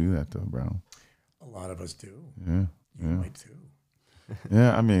of people do that though, bro. A lot of us do. Yeah. You might too.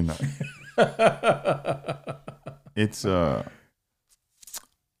 Yeah, I mean, it's I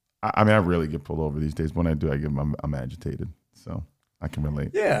mean, I really get pulled over these days. When I do, I'm agitated, so I can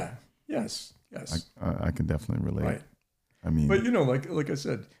relate. Yeah. Yes. I can definitely relate. Right. I mean, but you know, like I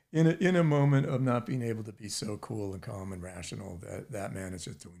said, in a moment of not being able to be so cool and calm and rational, that man is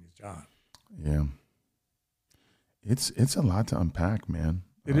just doing his job. Yeah. It's a lot to unpack, man.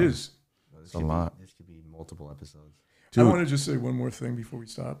 It is. It's a lot. This could be multiple episodes. Dude. I want to just say one more thing before we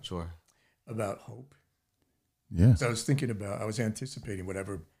stop. Sure. About hope. Yeah. So I was anticipating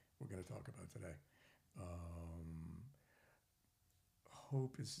whatever we're going to talk about today.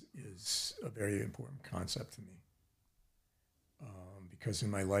 Hope is a very important concept to me. Because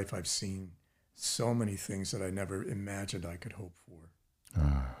in my life, I've seen so many things that I never imagined I could hope for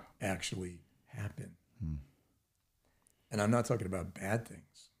actually happen. And I'm not talking about bad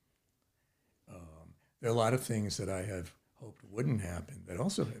things. There are a lot of things that I have hoped wouldn't happen that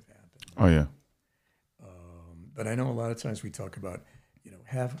also have happened. Oh, yeah. But I know a lot of times we talk about, you know,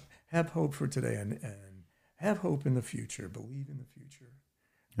 have hope for today and have hope in the future, believe in the future.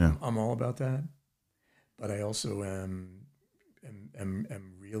 Yeah. I'm all about that. But I also am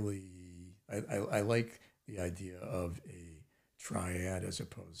really, I like the idea of a triad as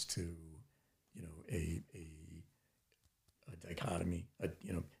opposed to, you know, a dichotomy,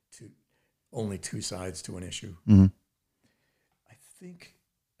 you know, only two sides to an issue. Mm-hmm. I think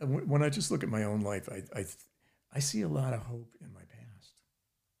when I just look at my own life, I see a lot of hope in my past.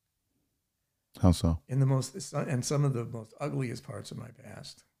 How so? And some of the most ugliest parts of my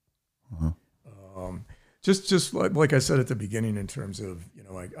past. Uh-huh. Just like I said at the beginning, in terms of, you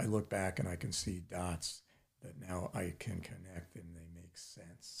know, I look back and I can see dots that now I can connect and they make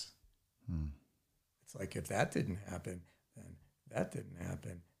sense. It's like if that didn't happen, then that didn't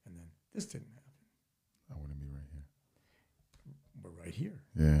happen, and then this didn't happen. I wouldn't be right here. We're right here.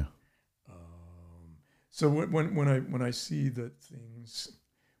 Yeah. So when I see that things,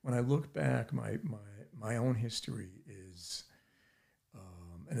 when I look back, my own history is,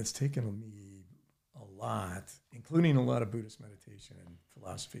 and it's taken me a lot, including a lot of Buddhist meditation and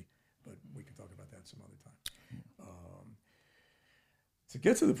philosophy, but we can talk about that some other time. To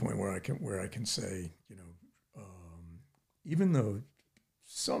get to the point where I can say, you know, even though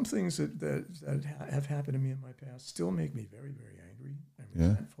some things that have happened to me in my past still make me very, very angry and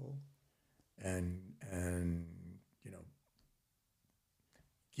resentful, and you know,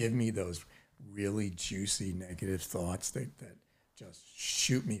 give me those really juicy negative thoughts that just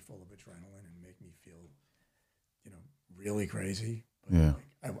shoot me full of adrenaline and make me feel, you know, really crazy. But Yeah.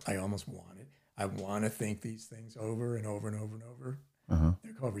 like, I almost want it. I want to think these things over and over and over and over. Uh-huh.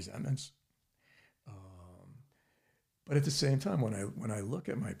 They're called resentments. But at the same time, when I look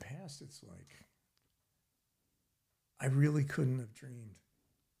at my past, it's like I really couldn't have dreamed.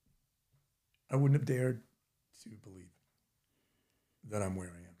 I wouldn't have dared to believe that I'm where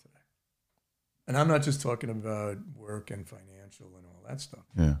I am today. And I'm not just talking about work and financial and all that stuff.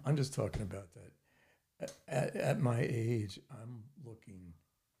 Yeah. I'm just talking about that. At my age, I'm looking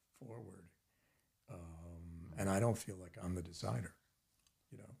forward, and I don't feel like I'm the decider,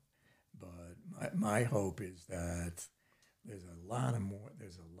 you know. But my hope is that there's a lot more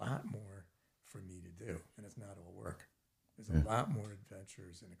for me to do, and it's not all work. There's a lot more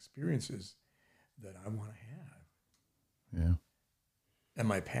adventures and experiences that I want to have. Yeah. And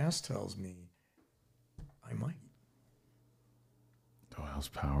my past tells me I might. Oh, that was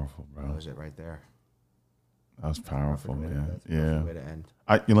powerful, bro. That was it right there. That was powerful, man. Perfect Yeah. way to end.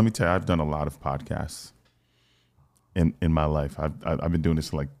 Let me tell you, I've done a lot of podcasts in my life. I've been doing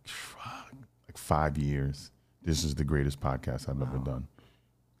this like 5 years. This is the greatest podcast I've ever done,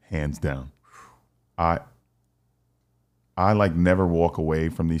 hands down. I like never walk away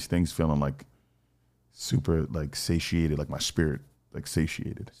from these things feeling like super like satiated, like my spirit like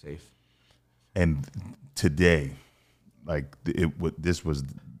satiated. Safe. And today, like this was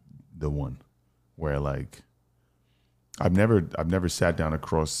the one where like I've never sat down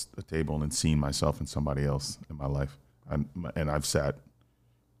across a table and seen myself and somebody else in my life, and I've sat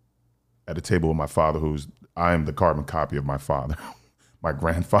at a table with my father, I am the carbon copy of my father, my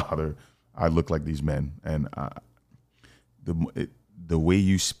grandfather. I look like these men, and the way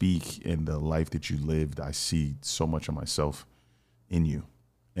you speak and the life that you lived, I see so much of myself in you.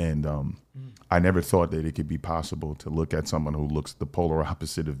 And I never thought that it could be possible to look at someone who looks the polar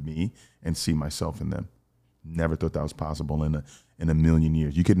opposite of me and see myself in them. Never thought that was possible in a million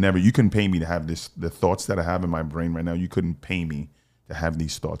years. You couldn't pay me to have the thoughts that I have in my brain right now. You couldn't pay me to have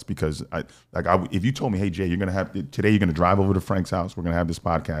these thoughts, because if you told me, hey Jay, you're gonna drive over to Frank's house, we're gonna have this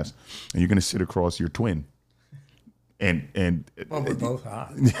podcast, and you're gonna sit across your twin, and well, we're both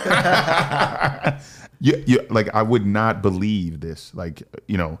hot. like I would not believe this. Like,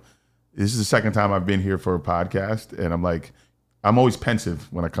 you know, this is the second time I've been here for a podcast, and I'm always pensive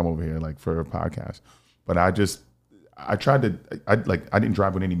when I come over here, like for a podcast. But I didn't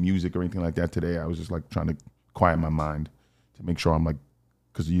drive with any music or anything like that today. I was just like trying to quiet my mind to make sure I'm like,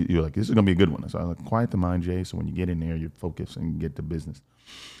 because you're like, this is gonna be a good one. So I was like, quiet the mind, Jay. So when you get in there, you're focused and get to business.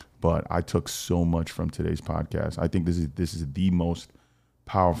 But I took so much from today's podcast. I think this is the most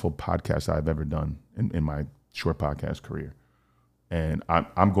powerful podcast I've ever done in my short podcast career. And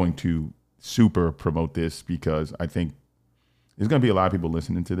I'm going to super promote this, because I think there's going to be a lot of people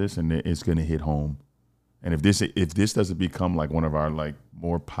listening to this, and it's going to hit home. And if this doesn't become like one of our like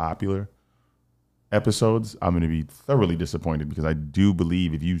more popular episodes, I'm going to be thoroughly disappointed, because I do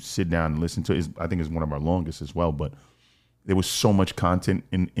believe if you sit down and listen to it, I think it's one of our longest as well, but there was so much content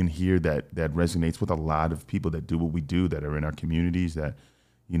in here that resonates with a lot of people that do what we do, that are in our communities, that,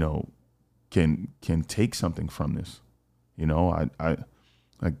 you know, can take something from this. You know,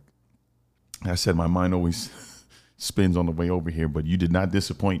 like I said, my mind always spins on the way over here, but you did not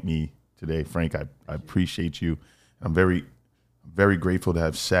disappoint me today, Frank. I appreciate you. I'm very, very grateful to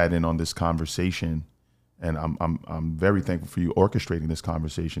have sat in on this conversation, and I'm very thankful for you orchestrating this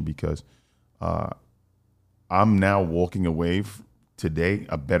conversation, because I'm now walking away today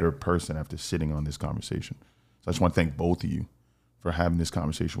a better person after sitting on this conversation. So I just want to thank both of you for having this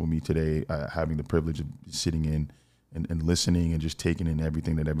conversation with me today, having the privilege of sitting in and listening and just taking in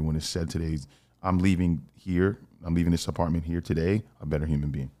everything that everyone has said today. I'm leaving this apartment here today a better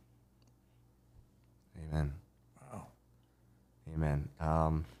human being. Amen. Wow. Amen.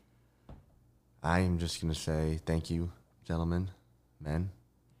 I am just going to say thank you, gentlemen, men.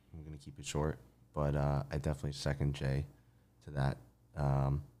 I'm going to keep it short, but I definitely second Jay to that.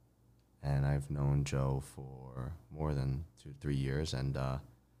 And I've known Joe for more than 2-3 years, and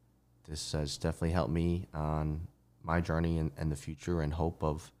this has definitely helped me on my journey and the future and hope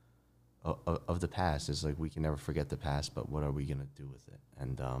of the past. It's like we can never forget the past, but what are we going to do with it?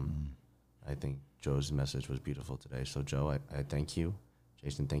 And I think Joe's message was beautiful today. So Joe, I thank you.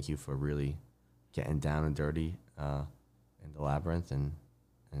 Jason, thank you for really getting down and dirty in the labyrinth, and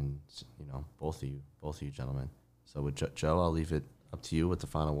you know, both of you gentlemen. So with Joe, I'll leave it up to you with the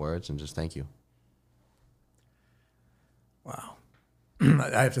final words, and just thank you. Wow.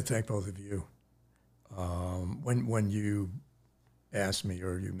 I have to thank both of you. When you asked me,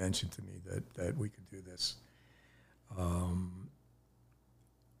 or you mentioned to me that we could do this,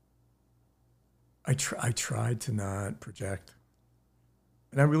 I tried to not project.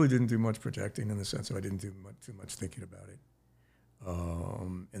 And I really didn't do much projecting, in the sense of I didn't do too much thinking about it.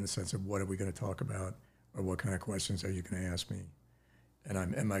 In the sense of what are we going to talk about, or what kind of questions are you going to ask me? And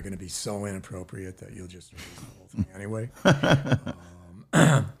am I going to be so inappropriate that you'll just erase the whole thing anyway?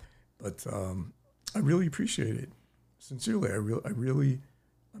 But I really appreciate it. Sincerely,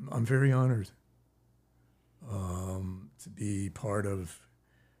 I'm very honored to be part of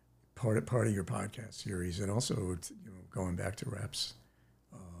your podcast series, and also going back to reps.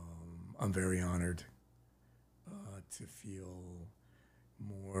 I'm very honored to feel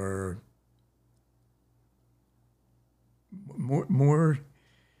more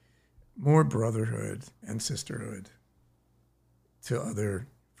brotherhood and sisterhood to other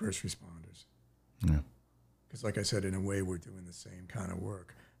first responders. Yeah. Because like I said, in a way, we're doing the same kind of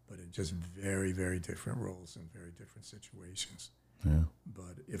work, but in just very, very different roles and very different situations. Yeah.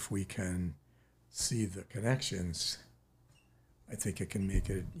 But if we can see the connections, I think it can make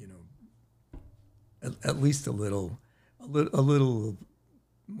it, at least a little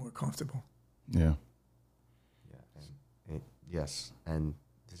more comfortable. Yeah. Yeah. Yes. And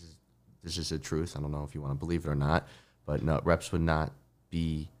this is the truth. I don't know if you want to believe it or not, but no, reps would not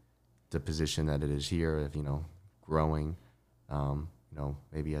be the position that it is here of, growing,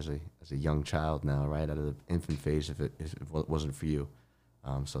 maybe as a young child now, right, out of the infant phase, if it wasn't for you.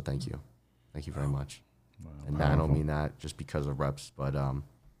 So thank you. Thank you very much. Wow, and I don't mean that just because of reps, but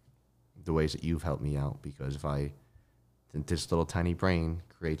the ways that you've helped me out, because if this little tiny brain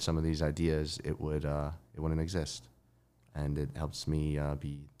creates some of these ideas, it wouldn't exist. And it helps me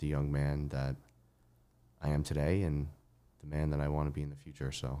be the young man that I am today and the man that I want to be in the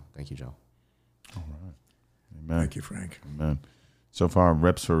future. So thank you, Joe. All right. Amen. Thank you, Frank. Amen. So far,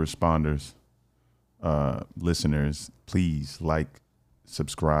 Reps for Responders listeners, please like,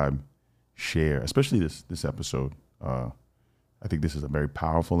 subscribe, share, especially this episode. I think this is a very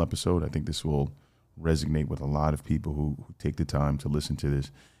powerful episode. I think this will resonate with a lot of people who take the time to listen to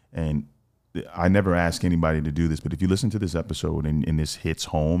this. And I never ask anybody to do this, but if you listen to this episode and this hits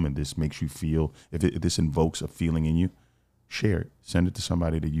home and this makes you feel, if this invokes a feeling in you, share it. Send it to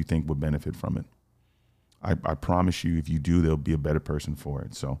somebody that you think would benefit from it. I promise you, if you do, they'll be a better person for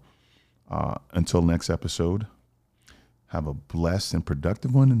it. So until next episode, have a blessed and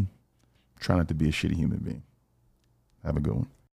productive one, and try not to be a shitty human being. Have a good one.